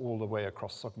hills all the way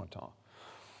across Sogmatar.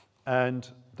 And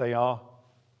they are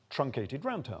truncated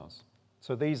round towers.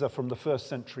 So these are from the 1st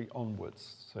century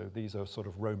onwards. So these are sort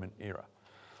of Roman era.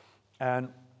 And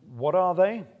what are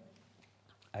they?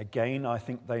 Again, I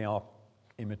think they are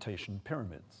imitation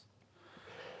pyramids.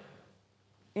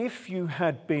 If you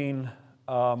had been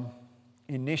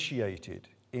initiated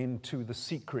into the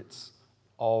secrets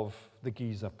of the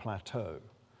Giza Plateau,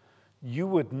 you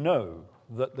would know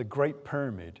that the Great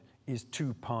Pyramid is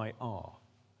 2 pi r.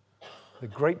 The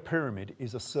Great Pyramid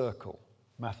is a circle,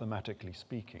 mathematically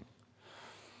speaking.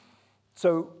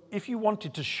 So if you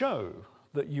wanted to show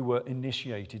that you were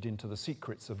initiated into the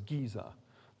secrets of Giza,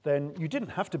 then you didn't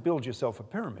have to build yourself a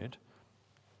pyramid,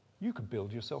 you could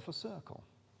build yourself a circle.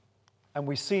 And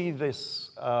we see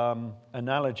this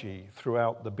analogy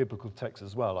throughout the biblical text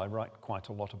as well. I write quite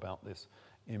a lot about this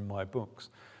in my books.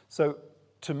 So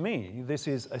to me, this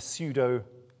is a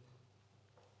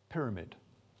pseudo-pyramid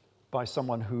by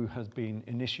someone who has been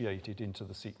initiated into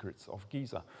the secrets of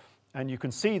Giza. And you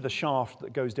can see the shaft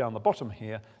that goes down the bottom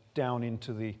here, down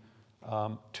into the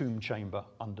tomb chamber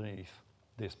underneath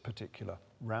this particular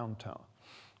round tower.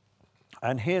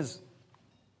 And here's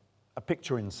a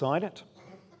picture inside it.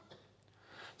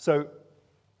 So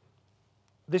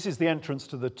this is the entrance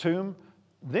to the tomb.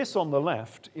 This on the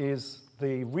left is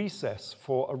the recess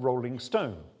for a rolling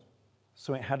stone.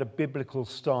 So it had a biblical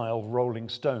style rolling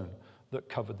stone that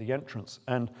covered the entrance.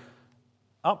 And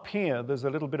up here, there's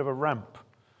a little bit of a ramp,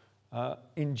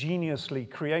 ingeniously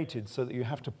created so that you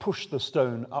have to push the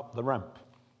stone up the ramp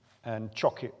and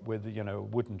chock it with, a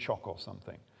wooden chock or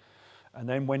something. And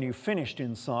then when you've finished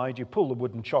inside, you pull the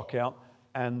wooden chock out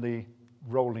and the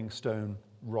rolling stone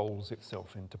rolls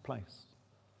itself into place.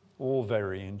 All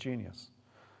very ingenious.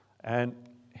 And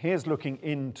here's looking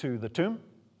into the tomb.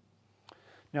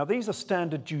 Now, these are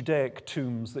standard Judaic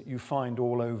tombs that you find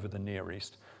all over the Near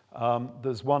East.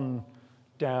 There's one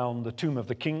down the Tomb of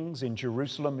the Kings in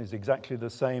Jerusalem, is exactly the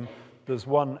same. There's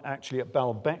one actually at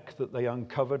Baalbek that they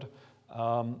uncovered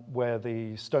where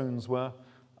the stones were.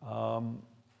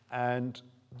 And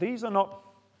these are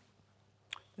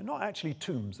they're not actually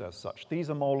tombs as such. These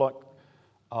are more like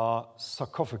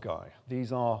sarcophagi.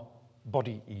 These are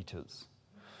body eaters.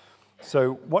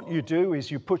 So what you do is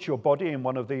you put your body in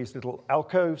one of these little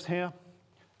alcoves here,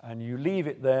 and you leave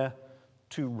it there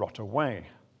to rot away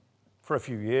for a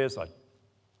few years. I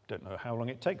don't know how long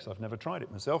it takes. I've never tried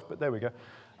it myself, but there we go.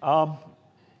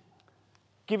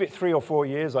 Give it 3 or 4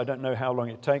 years. I don't know how long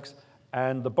it takes.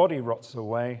 And the body rots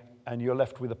away, and you're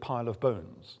left with a pile of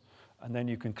bones. And then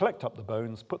you can collect up the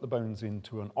bones, put the bones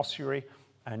into an ossuary,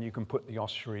 and you can put the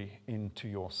ossuary into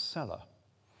your cellar.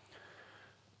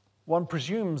 One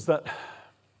presumes that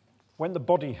when the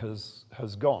body has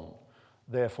gone,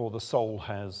 therefore the soul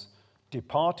has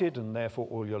departed, and therefore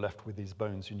all you're left with is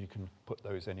bones, and you can put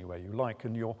those anywhere you like.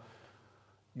 And your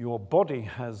body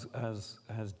has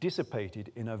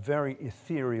dissipated in a very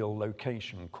ethereal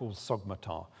location called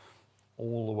Sogmatar,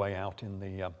 all the way out in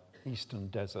the eastern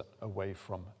desert away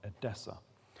from Edessa.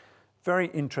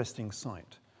 Very interesting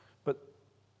site. But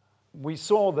we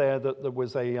saw there that there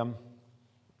was a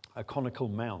conical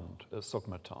mound at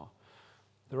Sogmatar.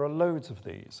 There are loads of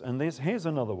these. And here's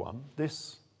another one.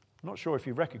 This, I'm not sure if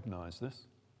you recognize this.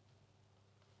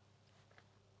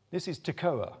 This is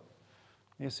Tekoa.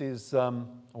 This is,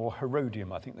 or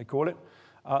Herodium, I think they call it.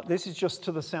 This is just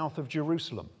to the south of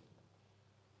Jerusalem.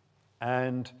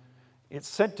 And it's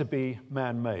said to be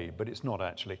man-made, but it's not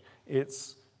actually.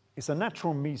 It's a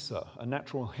natural mesa, a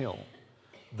natural hill,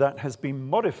 that has been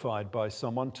modified by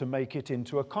someone to make it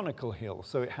into a conical hill.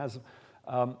 So it has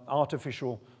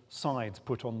artificial sides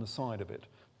put on the side of it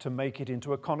to make it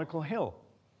into a conical hill.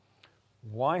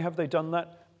 Why have they done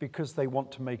that? Because they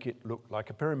want to make it look like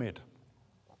a pyramid.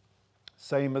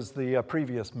 Same as the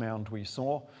previous mound we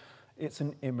saw. It's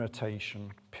an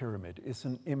imitation pyramid. It's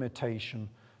an imitation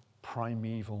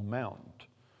primeval mound.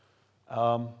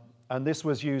 And this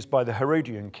was used by the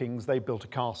Herodian kings. They built a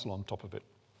castle on top of it.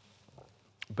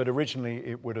 but originally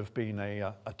it would have been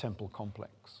a temple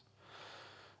complex.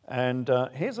 And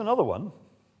here's another one.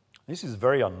 This is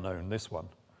very unknown, this one.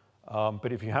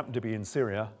 But if you happen to be in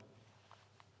Syria,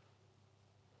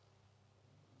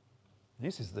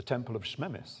 this is the Temple of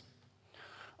Shmemis.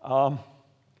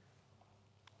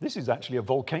 This is actually a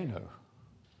volcano.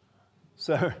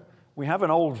 So we have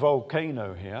an old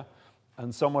volcano here,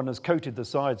 and someone has coated the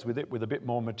sides with it with a bit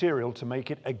more material to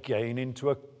make it again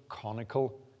into a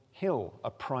conical hill, a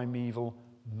primeval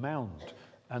mound.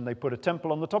 And they put a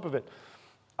temple on the top of it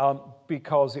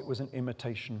because it was an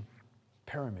imitation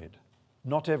pyramid.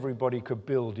 Not everybody could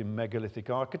build in megalithic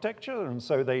architecture, and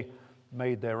so they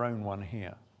made their own one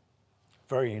here.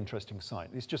 Very interesting site.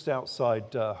 It's just outside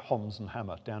Homs and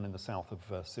Hama, down in the south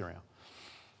of Syria.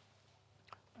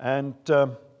 And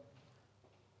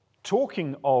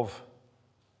talking of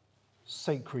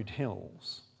sacred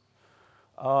hills,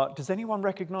 does anyone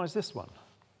recognize this one?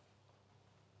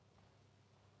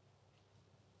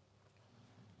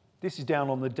 This is down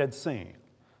on the Dead Sea,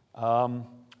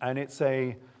 and it's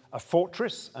a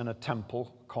fortress and a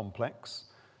temple complex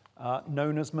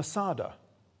known as Masada.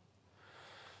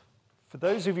 For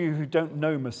those of you who don't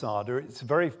know Masada, it's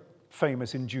very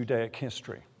famous in Judaic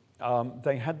history.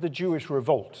 They had the Jewish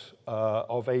revolt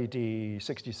of AD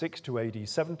 66 to AD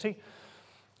 70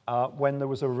 when there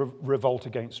was a revolt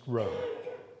against Rome.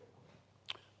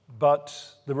 But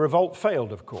the revolt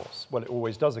failed, of course. Well, it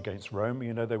always does against Rome.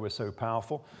 You know, they were so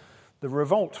powerful. The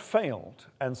revolt failed,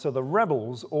 and so the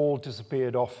rebels all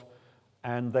disappeared off,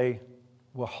 and they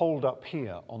were holed up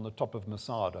here on the top of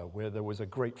Masada, where there was a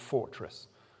great fortress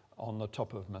on the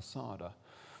top of Masada.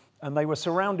 And they were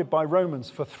surrounded by Romans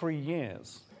for 3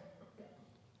 years.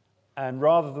 And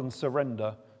rather than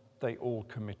surrender, they all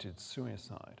committed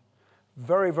suicide.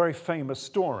 Very, very famous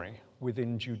story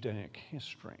within Judaic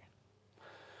history.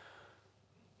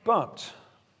 But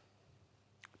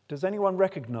does anyone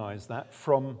recognize that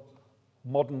from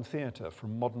modern theatre,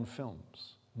 from modern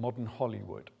films, modern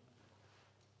Hollywood?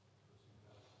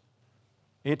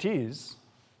 It is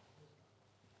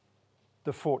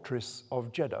the fortress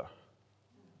of Jeddah.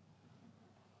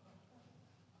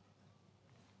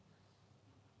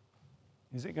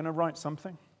 Is it going to write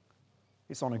something?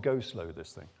 It's on a go slow,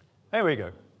 this thing. There we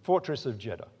go, Fortress of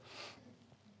Jeddah.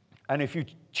 And if you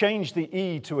change the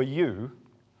E to a U,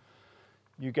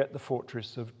 you get the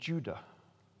Fortress of Judah.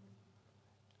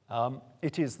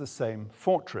 It is the same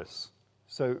fortress.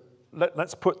 So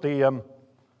let's put the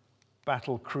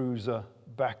battle cruiser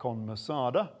back on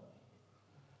Masada.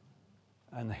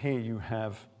 And here you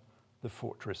have the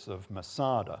Fortress of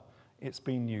Masada. It's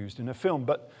been used in a film.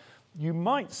 But you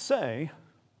might say,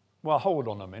 well, hold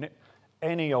on a minute.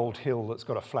 Any old hill that's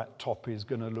got a flat top is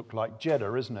going to look like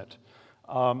Jeddah, isn't it?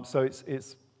 So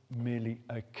it's merely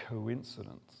a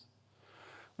coincidence.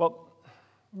 Well,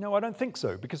 no, I don't think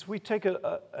so, because if we take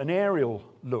an aerial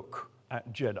look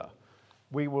at Jeddah,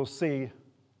 we will see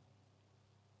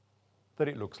that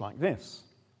it looks like this.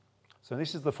 So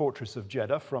this is the Fortress of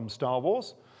Jeddah from Star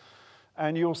Wars,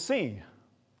 and you'll see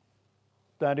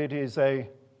that it's a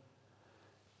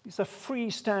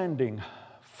freestanding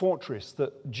fortress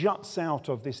that juts out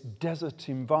of this desert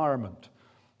environment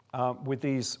with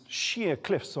these sheer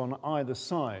cliffs on either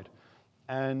side,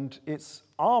 and it's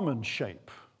almond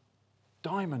shape,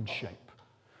 diamond shape.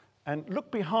 And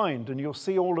look behind and you'll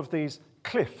see all of these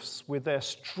cliffs with their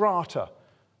strata,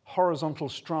 horizontal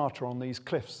strata on these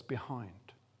cliffs behind.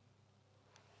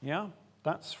 Yeah,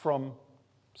 that's from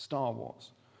Star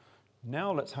Wars.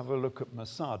 Now let's have a look at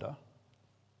Masada.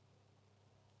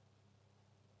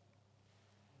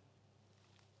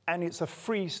 And it's a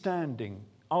freestanding,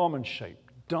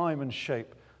 almond-shaped,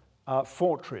 diamond-shaped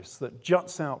fortress that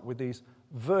juts out with these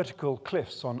vertical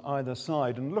cliffs on either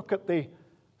side. And look at the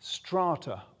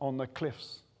strata on the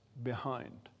cliffs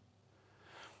behind.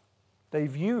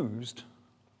 They've used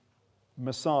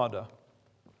Masada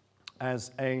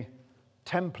as a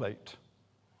template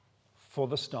for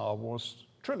the Star Wars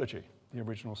trilogy, the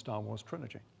original Star Wars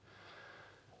trilogy.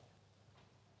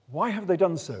 Why have they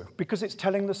done so? Because it's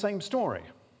telling the same story.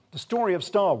 The story of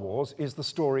Star Wars is the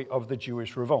story of the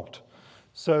Jewish revolt.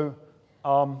 So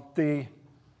the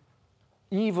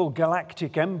evil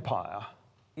galactic empire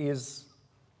is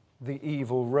the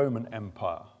evil Roman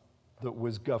Empire that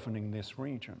was governing this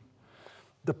region.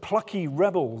 The plucky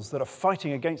rebels that are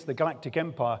fighting against the galactic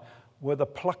empire were the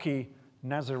plucky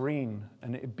Nazarene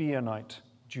and Ebionite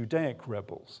Judaic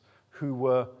rebels who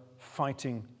were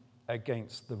fighting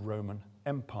against the Roman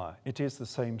Empire. It is the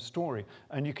same story.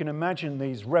 And you can imagine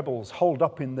these rebels holed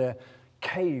up in their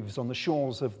caves on the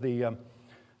shores of the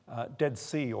Dead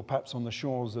Sea, or perhaps on the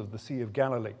shores of the Sea of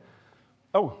Galilee.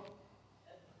 Oh,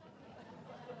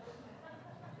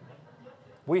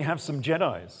 We have some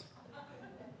Jedis.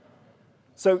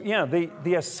 So yeah,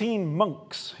 the Essene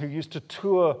monks who used to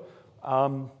tour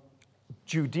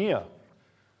Judea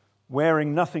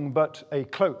wearing nothing but a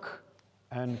cloak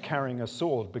and carrying a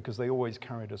sword, because they always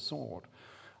carried a sword,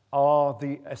 are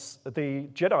the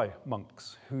Jedi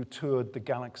monks who toured the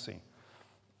galaxy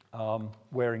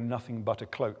wearing nothing but a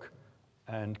cloak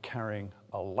and carrying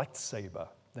a lightsaber.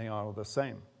 They are the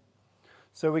same.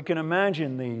 So we can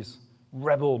imagine these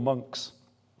rebel monks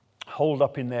holed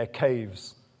up in their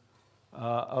caves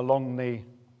along the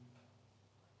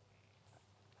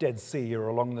Dead Sea or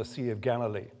along the Sea of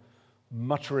Galilee,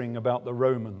 muttering about the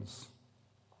Romans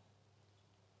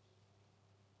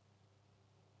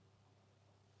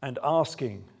and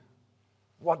asking,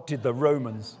 what did the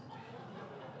Romans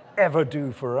ever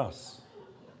do for us?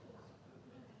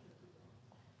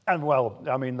 And well,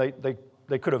 I mean,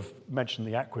 they could have mentioned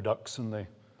the aqueducts and the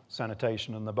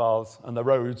sanitation and the baths and the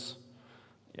roads,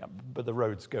 yeah, but the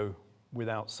roads go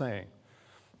without saying.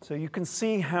 So you can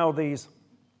see how these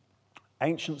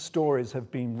ancient stories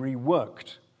have been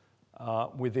reworked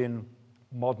within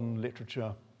modern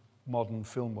literature, modern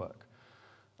film work,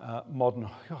 modern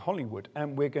Hollywood.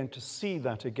 And we're going to see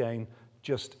that again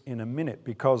just in a minute,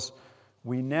 because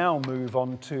we now move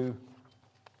on to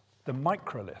the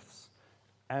microliths.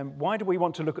 And why do we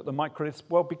want to look at the microliths?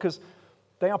 Well, because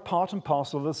they are part and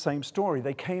parcel of the same story.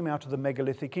 They came out of the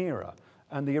megalithic era,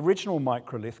 and the original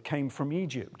microlith came from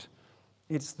Egypt.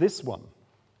 It's this one.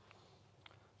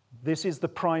 This is the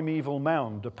primeval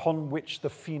mound upon which the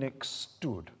phoenix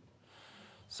stood,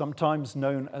 sometimes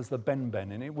known as the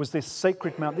Benben. And it was this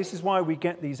sacred mound. This is why we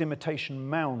get these imitation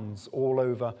mounds all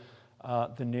over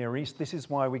the Near East. This is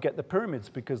why we get the pyramids,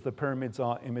 because the pyramids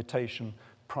are imitation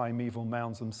primeval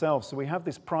mounds themselves. So we have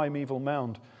this primeval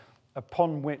mound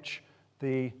upon which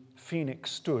the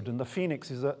phoenix stood. And the phoenix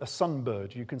is a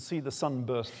sunbird. You can see the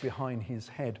sunburst behind his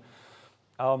head.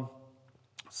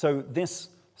 So this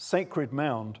sacred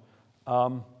mound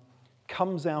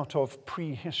comes out of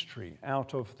prehistory,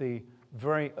 out of the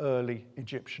very early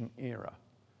Egyptian era.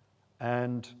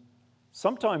 And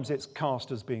sometimes it's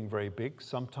cast as being very big,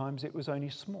 sometimes it was only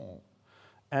small.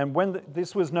 And when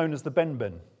this was known as the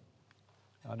Benben.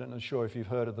 I don't know sure if you've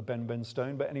heard of the Benben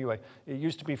stone, but anyway, it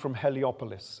used to be from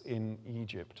Heliopolis in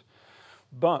Egypt.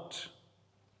 But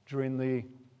during the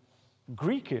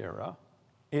Greek era,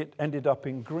 it ended up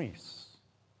in Greece.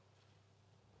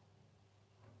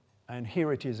 And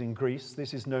here it is in Greece.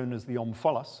 This is known as the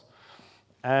omphalos.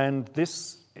 And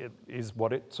this is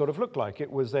what it sort of looked like.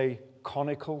 It was a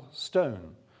conical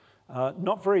stone.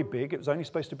 Not very big. It was only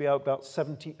supposed to be about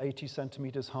 70, 80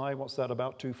 centimeters high. What's that,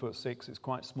 about 2'6"? It's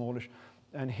quite smallish.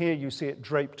 And here you see it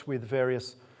draped with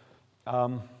various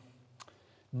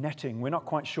netting. We're not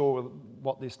quite sure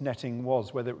what this netting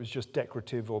was, whether it was just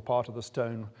decorative or part of the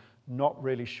stone. Not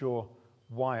really sure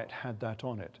why it had that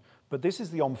on it. But this is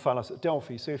the omphalos at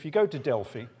Delphi. So if you go to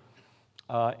Delphi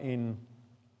in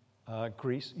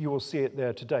Greece, you will see it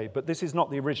there today. But this is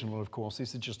not the original, of course.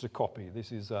 This is just a copy.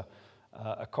 This is a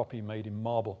copy made in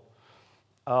marble.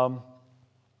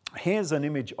 Here's an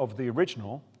image of the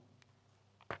original.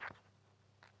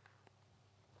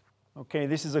 Okay,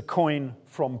 this is a coin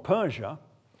from Persia.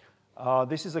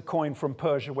 This is a coin from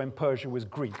Persia when Persia was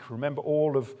Greek. Remember,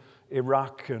 all of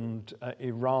Iraq and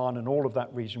Iran and all of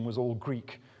that region was all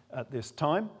Greek at this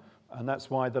time. And that's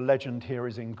why the legend here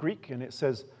is in Greek. And it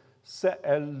says,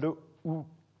 Seleucoi.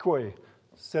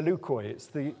 Seleucoi. It's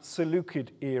the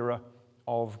Seleucid era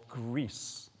of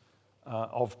Greece,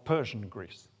 of Persian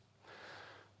Greece.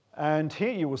 And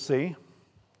here you will see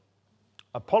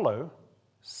Apollo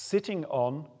sitting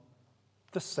on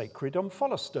the sacred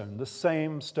omphalos stone, the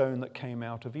same stone that came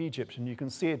out of Egypt. And you can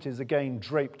see it is again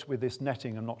draped with this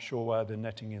netting. I'm not sure why the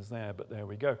netting is there, but there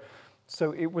we go.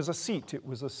 So it was a seat. It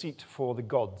was a seat for the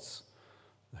gods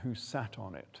who sat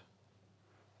on it.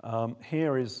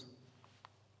 Here is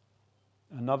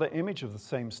another image of the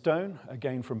same stone,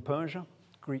 again from Persia,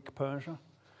 Greek Persia.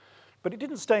 But it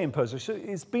didn't stay in Persia. So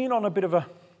it's been on a bit of a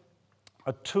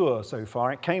tour so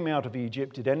far. It came out of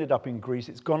Egypt, it ended up in Greece,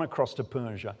 it's gone across to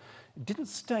Persia. It didn't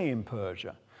stay in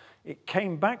Persia. It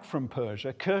came back from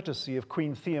Persia, courtesy of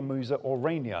Queen Theomusa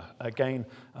Aurania, again,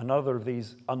 another of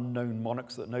these unknown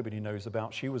monarchs that nobody knows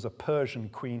about. She was a Persian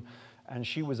queen, and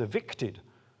she was evicted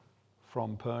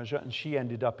from Persia, and she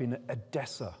ended up in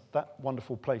Edessa, that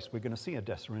wonderful place. We're going to see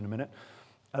Edessa in a minute.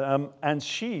 And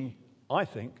she, I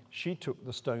think, she took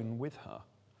the stone with her.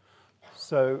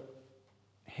 So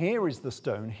here is the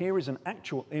stone. Here is an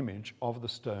actual image of the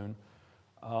stone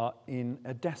in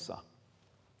Edessa.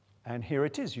 And here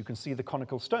it is. You can see the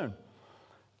conical stone.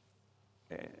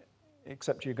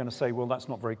 except you're going to say, well, that's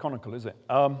not very conical, is it?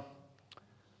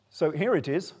 So here it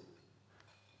is,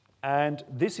 and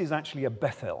this is actually a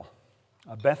Bethel.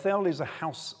 A Bethel is a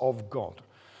house of God.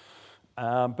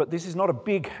 But this is not a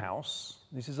big house.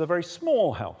 This is a very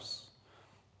small house.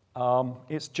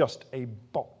 It's just a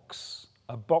box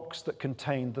that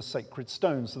contained the sacred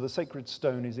stone. So the sacred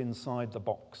stone is inside the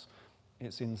box.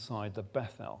 It's inside the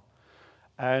Bethel.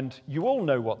 And you all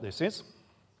know what this is.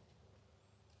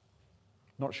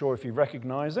 Not sure if you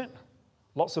recognize it.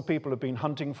 Lots of people have been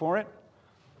hunting for it.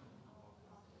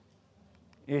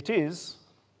 It is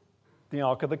the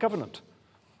Ark of the Covenant.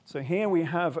 So here we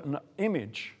have an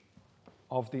image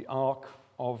of the Ark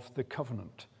of the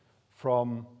Covenant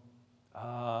from,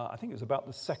 I think it was about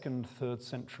the 2nd, 3rd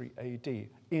century AD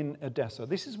in Edessa.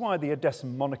 This is why the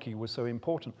Edessan monarchy was so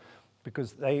important,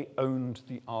 because they owned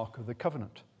the Ark of the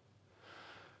Covenant.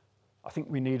 I think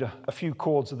we need a few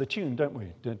chords of the tune, don't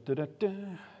we? Da, da, da, da.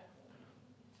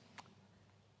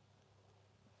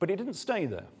 But it didn't stay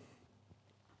there.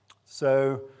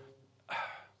 So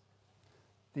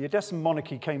the Edessan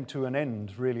monarchy came to an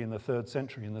end really in the 3rd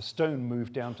century, and the stone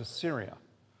moved down to Syria.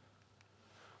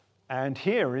 And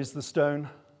here is the stone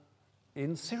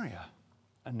in Syria.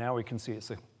 And now we can see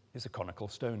it's a conical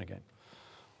stone again.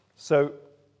 So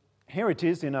here it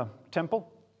is in a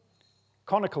temple,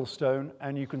 conical stone,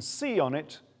 and you can see on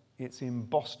it, it's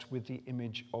embossed with the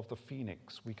image of the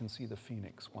phoenix. We can see the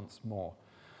phoenix once more.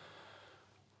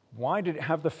 Why did it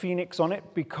have the phoenix on it?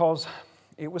 Because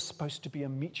it was supposed to be a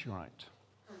meteorite.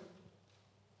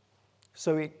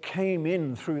 So it came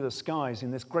in through the skies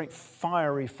in this great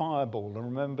fiery fireball. And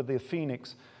remember, the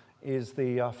phoenix is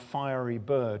the fiery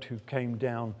bird who came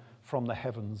down from the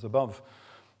heavens above.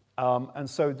 And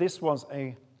so this was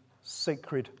a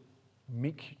sacred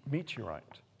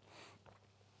meteorite,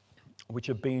 which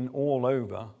had been all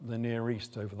over the Near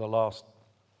East over the last,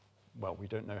 well, we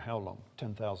don't know how long,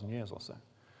 10,000 years or so.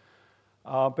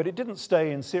 But it didn't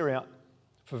stay in Syria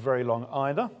for very long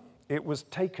either. It was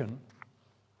taken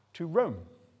to Rome.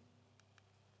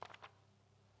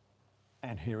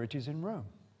 And here it is in Rome.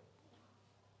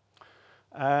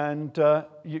 And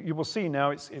you will see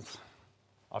now it's,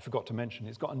 I forgot to mention,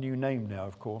 it's got a new name now,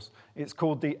 of course. It's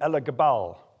called the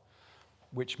Elagabal,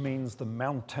 which means the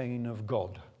mountain of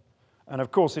God. And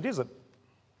of course, it's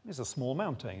a small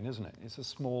mountain, isn't it? It's a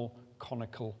small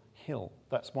conical hill.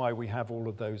 That's why we have all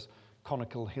of those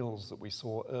conical hills that we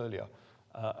saw earlier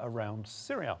around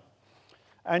Syria.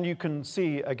 And you can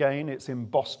see, again, it's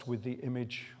embossed with the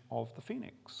image of the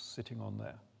phoenix sitting on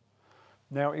there.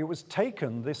 Now,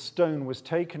 this stone was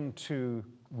taken to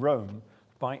Rome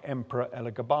by Emperor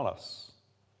Elagabalus.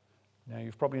 Now,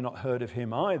 you've probably not heard of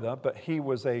him either, but he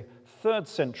was a 3rd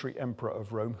century emperor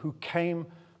of Rome who came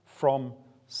from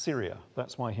Syria.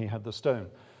 That's why he had the stone.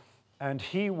 And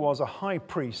he was a high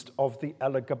priest of the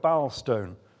Elagabal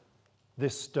stone,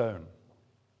 this stone.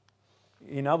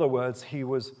 In other words, he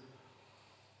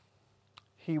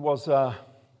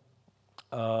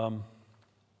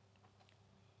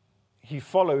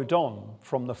followed on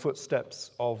from the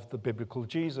footsteps of the biblical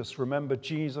Jesus. Remember,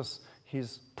 Jesus,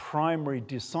 his primary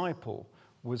disciple,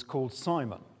 was called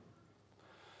Simon.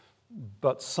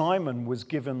 But Simon was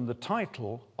given the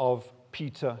title of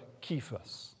Peter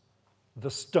Kephas,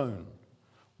 the stone.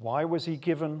 Why was he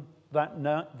given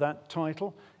that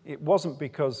title? It wasn't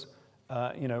because,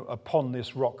 upon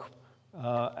this rock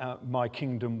my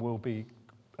kingdom will be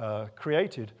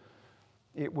created.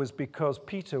 It was because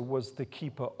Peter was the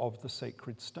keeper of the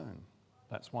sacred stone.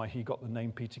 That's why he got the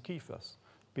name Peter Kephas,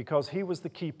 because he was the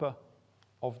keeper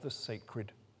of the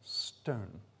sacred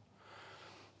stone.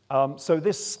 So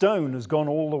this stone has gone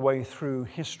all the way through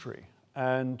history.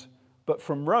 But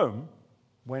from Rome,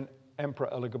 when Emperor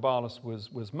Elagabalus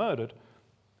was murdered,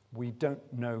 we don't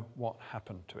know what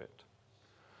happened to it.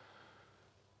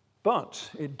 But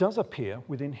it does appear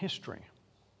within history.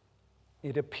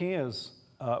 It appears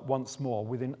once more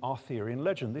within Arthurian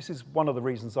legend. This is one of the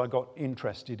reasons I got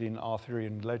interested in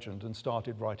Arthurian legend and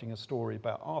started writing a story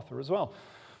about Arthur as well.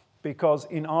 Because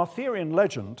in Arthurian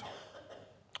legend,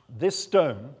 this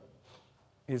stone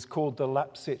is called the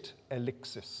Lapsit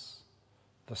Elixis,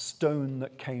 the stone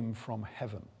that came from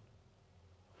heaven.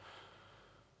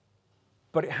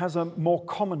 But it has a more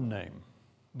common name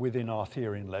within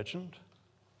Arthurian legend,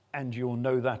 and you'll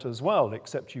know that as well,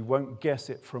 except you won't guess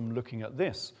it from looking at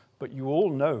this, but you all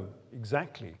know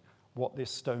exactly what this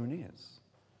stone is.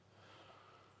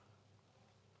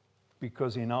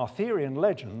 Because in Arthurian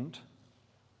legend,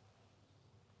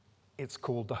 it's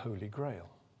called the Holy Grail.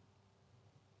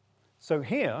 So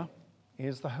here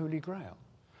is the Holy Grail.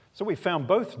 So we found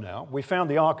both now. We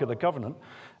found the Ark of the Covenant,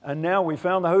 and now we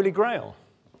found the Holy Grail.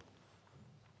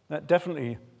 That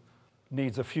definitely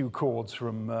needs a few chords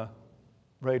from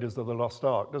Raiders of the Lost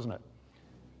Ark, doesn't it?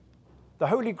 The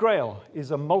Holy Grail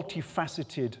is a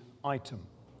multifaceted item.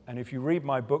 And if you read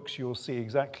my books, you'll see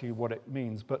exactly what it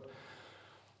means. But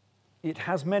it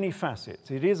has many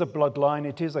facets. It is a bloodline,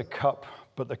 it is a cup,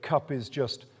 but the cup is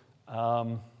just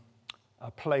a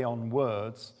play on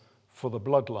words for the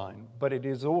bloodline. But it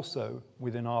is also,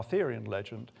 within Arthurian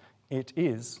legend, it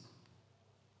is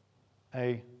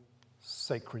a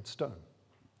sacred stone.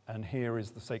 And here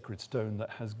is the sacred stone that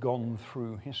has gone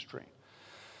through history.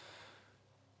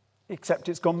 Except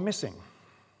it's gone missing.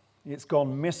 It's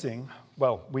gone missing,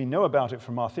 well, we know about it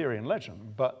from Arthurian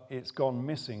legend, but it's gone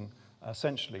missing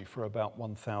essentially for about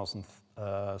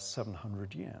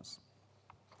 1,700 years.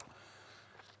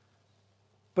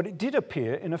 But it did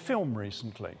appear in a film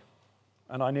recently,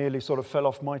 and I nearly sort of fell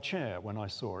off my chair when I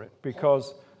saw it,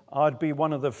 because I'd be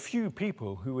one of the few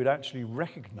people who would actually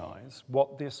recognize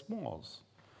what this was.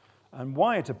 And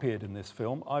why it appeared in this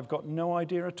film, I've got no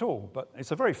idea at all. But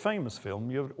it's a very famous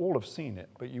film. You all have seen it,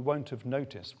 but you won't have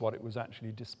noticed what it was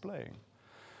actually displaying.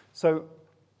 So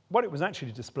what it was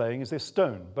actually displaying is this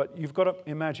stone, but you've got to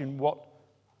imagine what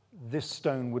this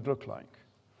stone would look like.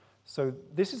 So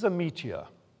this is a meteor,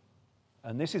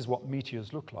 and this is what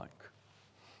meteors look like.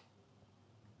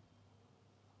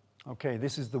 Okay,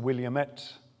 this is the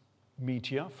Willamette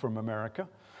meteor from America,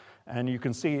 and you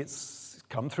can see it's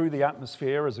come through the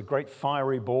atmosphere as a great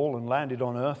fiery ball and landed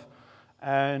on Earth,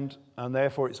 and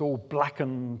therefore it's all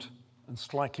blackened and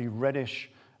slightly reddish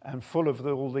and full of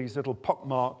all these little pock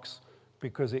marks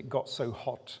because it got so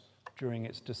hot during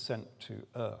its descent to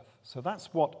Earth. So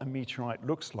that's what a meteorite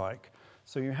looks like.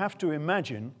 So you have to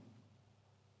imagine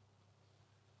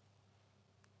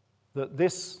that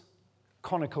this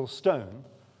conical stone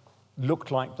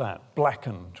looked like that,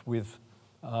 blackened with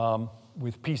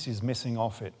pieces missing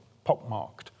off it,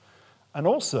 pockmarked. And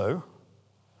also,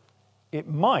 it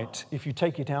might, if you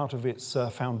take it out of its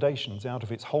foundations, out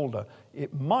of its holder,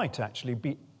 it might actually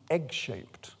be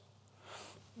egg-shaped.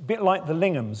 A bit like the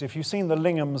lingams. If you've seen the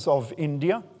lingams of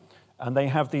India, and they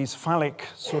have these phallic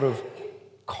sort of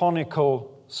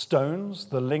conical stones,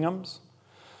 the lingams.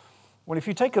 Well, if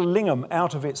you take a lingam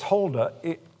out of its holder,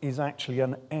 it is actually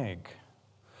an egg.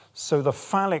 So the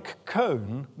phallic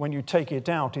cone, when you take it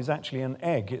out, is actually an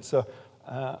egg. It's a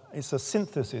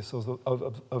synthesis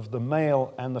of the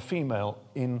male and the female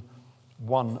in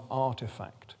one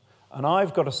artifact. And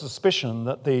I've got a suspicion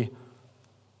that the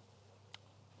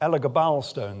Elagabal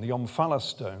stone, the Omphale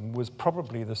stone, was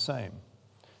probably the same.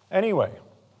 Anyway,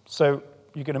 so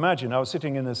you can imagine I was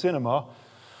sitting in the cinema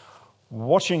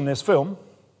watching this film,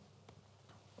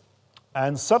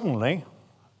 and suddenly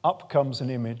up comes an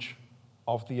image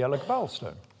of the Elagabal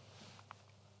stone.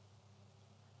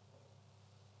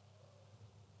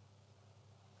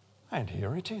 And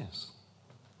here it is.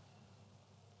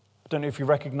 I don't know if you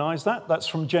recognize that. That's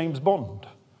from James Bond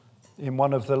in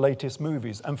one of the latest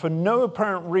movies. And for no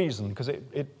apparent reason, because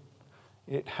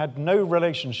it had no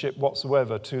relationship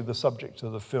whatsoever to the subject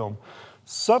of the film,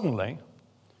 suddenly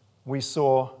we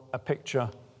saw a picture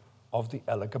of the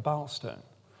Elagabal stone.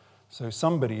 So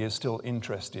somebody is still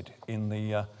interested in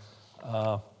the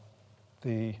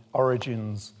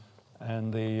origins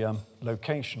and the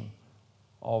location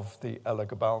of the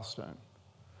Elagabal stone.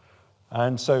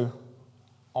 And so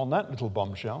on that little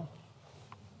bombshell,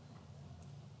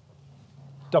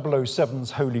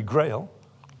 007's Holy Grail,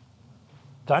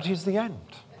 that is the end.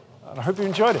 And I hope you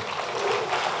enjoyed it.